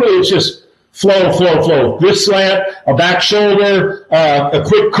 Normally it's just flow. This slant, a back shoulder, a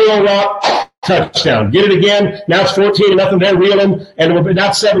quick curl route, touchdown. Get it again. Now it's 14-0. They're reeling, and now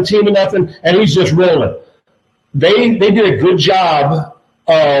 17-0, and he's just rolling. They did a good job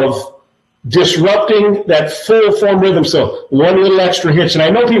of disrupting that full form rhythm. So one little extra hitch, and I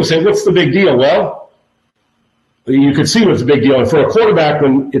know people say, "What's the big deal?" Well, you could see what's the big deal. And for a quarterback,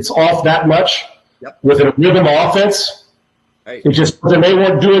 when it's off that much with a rhythm offense. It just, and they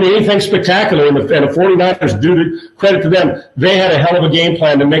weren't doing anything spectacular, and the 49ers, due to credit to them, they had a hell of a game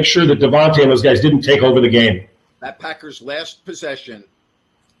plan to make sure that Devontae and those guys didn't take over the game. That Packers' last possession,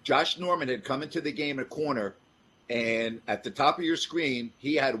 Josh Norman had come into the game in a corner, and at the top of your screen,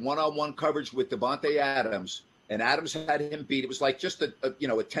 he had one-on-one coverage with Devontae Adams, and Adams had him beat. It was like just a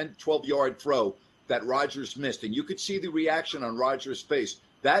 10, 12-yard throw that Rodgers missed, and you could see the reaction on Rodgers' face.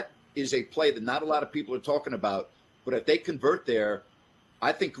 That is a play that not a lot of people are talking about. But if they convert there,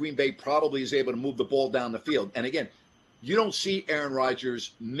 I think Green Bay probably is able to move the ball down the field. And again, you don't see Aaron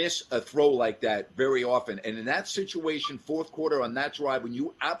Rodgers miss a throw like that very often. And in that situation, fourth quarter on that drive, when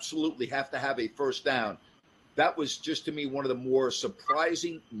you absolutely have to have a first down, that was just, to me, one of the more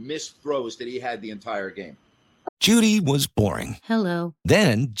surprising missed throws that he had the entire game. Judy was boring. Hello.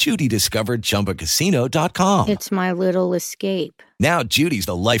 Then Judy discovered ChumbaCasino.com. It's my little escape. Now Judy's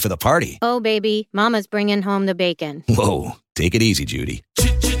the life of the party. Oh, baby, mama's bringing home the bacon. Whoa, take it easy, Judy.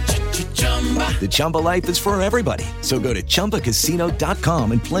 The Chumba life is for everybody. So go to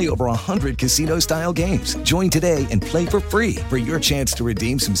ChumbaCasino.com and play over 100 casino-style games. Join today and play for free for your chance to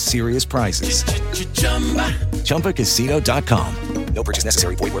redeem some serious prizes. ChumbaCasino.com. No purchase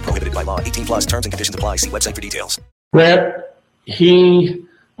necessary. Void where prohibited by law. 18+ terms and conditions apply. See website for details. Grant,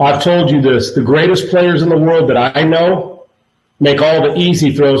 I've told you this, the greatest players in the world that I know make all the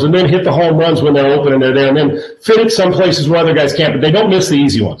easy throws and then hit the home runs when they're open and they're there, and then fit it some places where other guys can't, but they don't miss the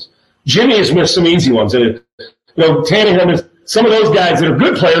easy ones. Jimmy has missed some easy ones. Tannehill is some of those guys that are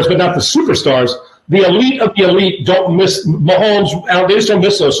good players, but not the superstars. The elite of the elite don't miss Mahomes. They just don't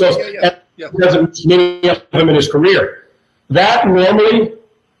miss those. So doesn't miss many of them in his career. That normally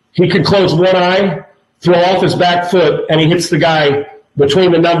he could close one eye, throw off his back foot, and he hits the guy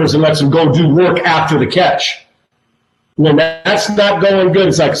between the numbers and lets him go do work after the catch. When that's not going good,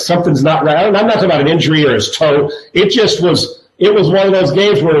 it's like something's not right. I'm not talking about an injury or his toe. It was one of those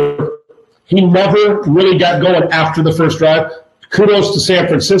games where he never really got going after the first drive. Kudos to San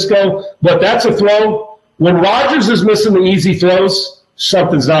Francisco, but that's a throw. When Rodgers is missing the easy throws,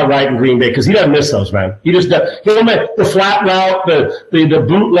 something's not right in Green Bay, because he doesn't miss those, man. He just he'll make the flat route, the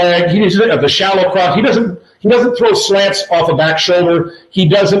bootleg, the shallow cross. He doesn't throw slants off a back shoulder. He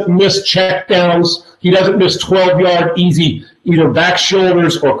doesn't miss check downs. He doesn't miss 12-yard easy either back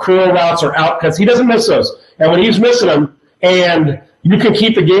shoulders or curl routes or out cuts. He doesn't miss those. And when he's missing them, and you can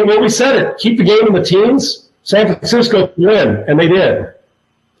keep the game, well, we said it, keep the game in the teens, San Francisco win, and they did.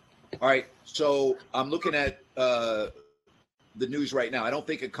 All right, so I'm looking at the news right now. I don't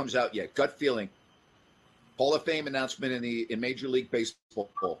think it comes out yet. Gut feeling. Hall of Fame announcement in Major League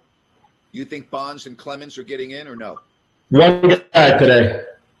Baseball. You think Bonds and Clemens are getting in or no? One guy today.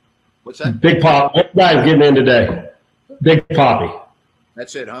 What's that? Big Pop. One guy's getting in today. Big Poppy.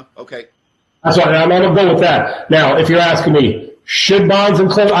 That's it, huh? Okay. That's what I'm going to go with that. Now, if you're asking me, should Bonds and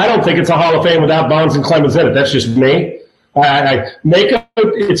Clemens? I don't think it's a Hall of Fame without Bonds and Clemens in it. That's just me.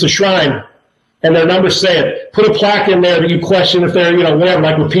 It's a shrine. And their numbers say it. Put a plaque in there that you question if they're, whatever,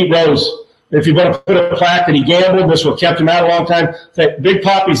 like with Pete Rose. If you're going to put a plaque that he gambled, this will kept him out a long time. Big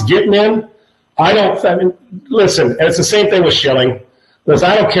Poppy's getting in. Listen, and it's the same thing with Schilling.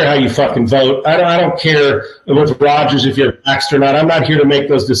 Listen, I don't care how you fucking vote. I don't care with Rodgers if you're vaxxed or not. I'm not here to make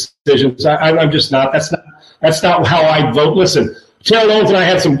those decisions. I'm just not. That's not how I vote. Listen, Taylor Owens and I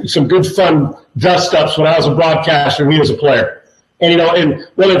had some good fun dust-ups when I was a broadcaster and he was a player. And, and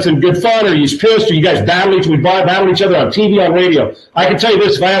whether it's in good fun or he's pissed or you guys battle each other on TV, on radio. I can tell you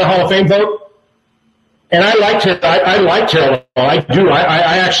this, if I had a Hall of Fame vote, and I like Terrell, I do.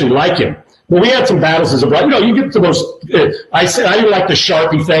 I actually like him. But we had some battles as a brother. You get to those, I didn't like the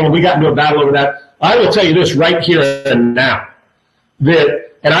Sharpie thing, and we got into a battle over that. I will tell you this right here and now,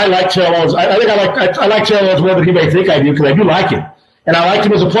 and I like Terrell Owens. I think I like Terrell Owens more than he may think I do, because I do like him. And I liked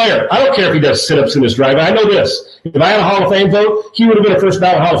him as a player. I don't care if he does sit-ups in his drive. I know this. If I had a Hall of Fame vote, he would have been a first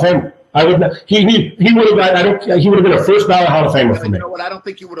ballot Hall of Famer. I would not, he would have. He would have been a first ballot Hall of Famer for me. You know what? I don't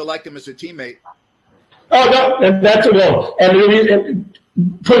think you would have liked him as a teammate. Oh no, and that's well. And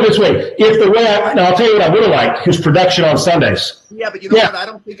put it this way: if the way I'll tell you what I would have liked, his production on Sundays. Yeah, but you know what?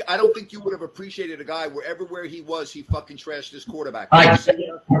 I don't think you would have appreciated a guy where everywhere he was, he fucking trashed his quarterback.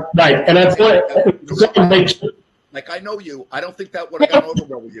 Right, and that's what. Like, I know you. I don't think that would have gone over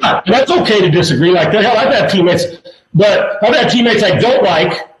well with you. That's okay to disagree. Like, hell, I've had teammates, but I've had teammates I don't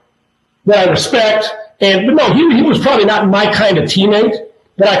like, that I respect. But no, he was probably not my kind of teammate.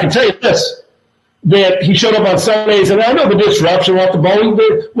 But I can tell you this, that he showed up on Sundays, and I know the disruption off the ball,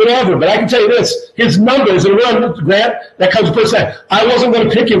 whatever. But I can tell you this, his numbers, and Grant, that comes with personality. I wasn't going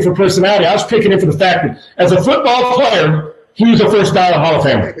to pick him for personality. I was picking him for the fact that as a football player, he was a first ballot Hall of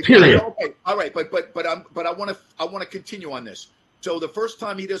Famer. Period. Okay, all right, but I want to continue on this. So the first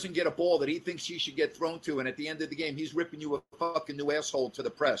time he doesn't get a ball that he thinks he should get thrown to, and at the end of the game, he's ripping you a fucking new asshole to the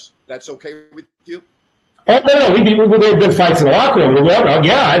press. That's okay with you? Oh, no, there have been fights in the locker room.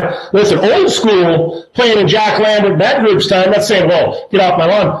 Yeah, listen, old school playing in Jack Lambert, that group's time, I'm not saying, well, get off my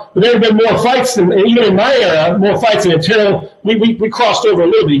lawn. But there have been more fights than, even in my era, more fights than until we crossed over a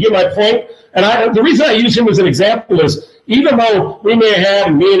little bit. You get my point? And the reason I use him as an example is, even though we may have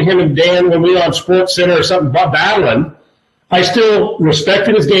had, me and him and Dan, when we were on Sports Center or something, battling, I still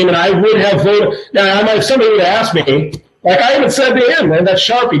respected his game, and I would have voted. Now, somebody would ask me, like I even said to him, man, that's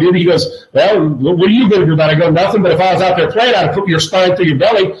Sharpie, dude. He goes, well, what are you going to do about it? I go, nothing, but if I was out there playing, I'd put your spine through your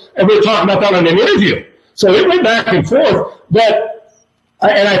belly, and we were talking about that on an interview. So it went back and forth,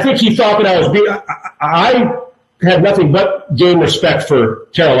 and I think he thought that I was I had nothing but game respect for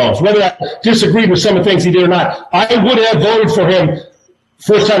Terrell Owens. Whether I disagreed with some of the things he did or not, I would have voted for him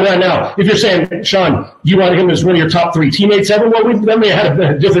first time right now. If you're saying, Sean, you want him as one of your top 3 teammates ever, well, then we had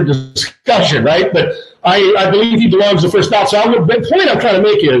a different discussion, right? But I believe he belongs to first ballot. So the point I'm trying to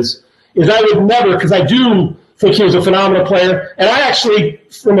make is I would never, because I do think he was a phenomenal player. And I actually,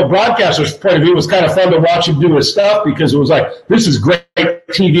 from a broadcaster's point of view, it was kind of fun to watch him do his stuff, because it was like, this is great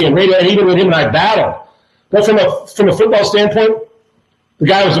TV and radio. And even with him and I battled. But from a football standpoint, the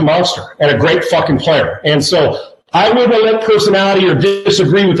guy was a monster and a great fucking player. And so I wouldn't have let personality or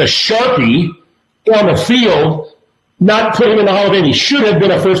disagree with a Sharpie on the field, not put him in the Hall of Fame. He should have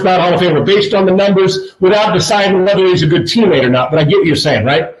been a first ballot Hall of Famer based on the numbers without deciding whether he's a good teammate or not. But I get what you're saying,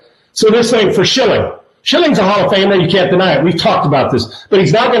 right? So this thing for Schilling's a Hall of Famer. You can't deny it. We've talked about this. But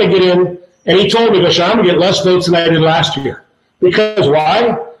he's not going to get in. And he told me, I'm going to get less votes than I did last year. Because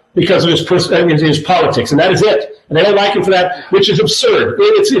why? Because of his politics, and that is it. And they don't like him for that, which is absurd.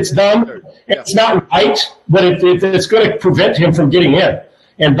 It's dumb. It's not right, but it's going to prevent him from getting in.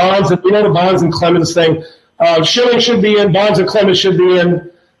 And Bonds, the Bonds and Clemens thing, Schilling should be in, Bonds and Clemens should be in,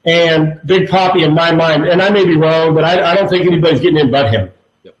 and Big Papi in my mind. And I may be wrong, but I don't think anybody's getting in but him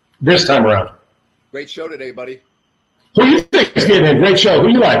this time around. Great show today, buddy. Who do you think is getting in? Great show. Who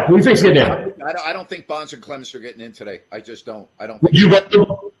do you like? Who do you think's getting in? I don't think Bonds and Clemens are getting in today. I just don't. I don't. Would you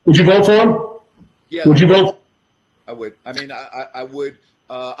vote for him? Yeah. Would you vote? I would. I mean, I would.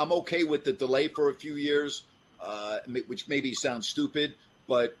 I'm okay with the delay for a few years, which maybe sounds stupid,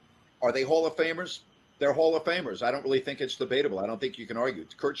 but are they Hall of Famers? They're Hall of Famers. I don't really think it's debatable. I don't think you can argue.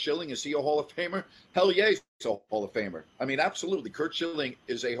 Curt Schilling, is he a Hall of Famer? Hell yeah, he's a Hall of Famer. I mean, absolutely. Curt Schilling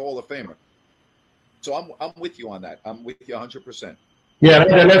is a Hall of Famer. So I'm with you on that. I'm with you 100%. Yeah,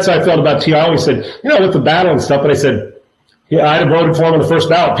 and that's how I felt about T. I always said, with the battle and stuff, but I said, yeah, I'd have voted for him in the first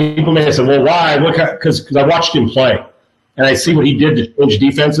ballot. People may have said, well, why? Because I watched him play, and I see what he did to change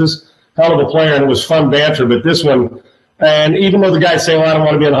defenses. Hell of a player, and it was fun banter. But this one, and even though the guy's saying, well, I don't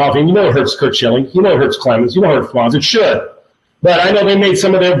want to be in the Hall of Fame, it hurts Curt Schilling. It hurts Clemens. It hurts Bonds. It should. But I know they made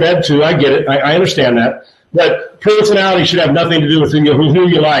some of their bed, too. I get it. I understand that. But personality should have nothing to do with who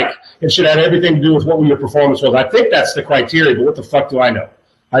you like. It should have everything to do with what your performance was. I think that's the criteria, but what the fuck do I know?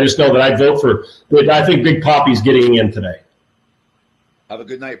 I just know that I'd vote for – I think Big Papi's getting in today. Have a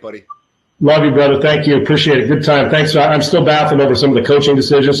good night, buddy. Love you, brother. Thank you. Appreciate it. Good time. Thanks. I'm still baffled over some of the coaching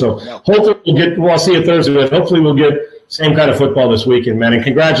decisions. So hopefully I'll see you Thursday, but hopefully we'll get same kind of football this weekend, man. And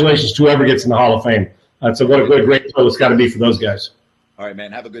congratulations to whoever gets in the Hall of Fame. So what a great show it's got to be for those guys. All right,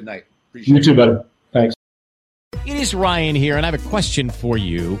 man. Have a good night. Appreciate you too, buddy. Thanks. You is Ryan here, and I have a question for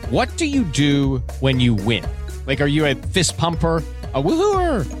you. What do you do when you win? Like, are you a fist pumper, a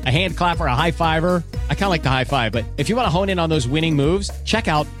woohooer, a hand clapper, a high fiver? I kind of like the high five, but if you want to hone in on those winning moves, check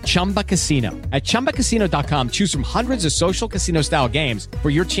out Chumba Casino. At ChumbaCasino.com, choose from hundreds of social casino-style games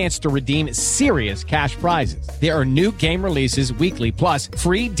for your chance to redeem serious cash prizes. There are new game releases weekly, plus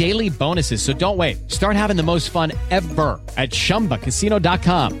free daily bonuses. So don't wait. Start having the most fun ever at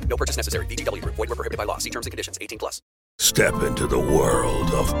ChumbaCasino.com. No purchase necessary. VGW Group. Void where prohibited by law. See terms and conditions. 18+. Step into the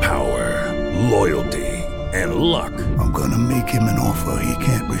world of power, loyalty, and luck. I'm gonna make him an offer he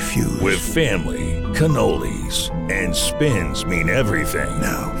can't refuse. With family, cannolis, and spins mean everything.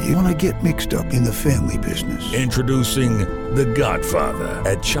 Now, you wanna get mixed up in the family business. Introducing The Godfather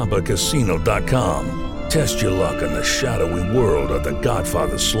at ChumbaCasino.com. Test your luck in the shadowy world of The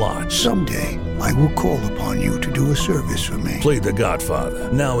Godfather slot. Someday, I will call upon you to do a service for me. Play The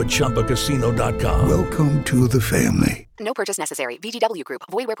Godfather, now at ChumbaCasino.com. Welcome to the family. No purchase necessary. VGW Group.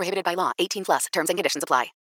 Void where prohibited by law. 18+. Terms and conditions apply.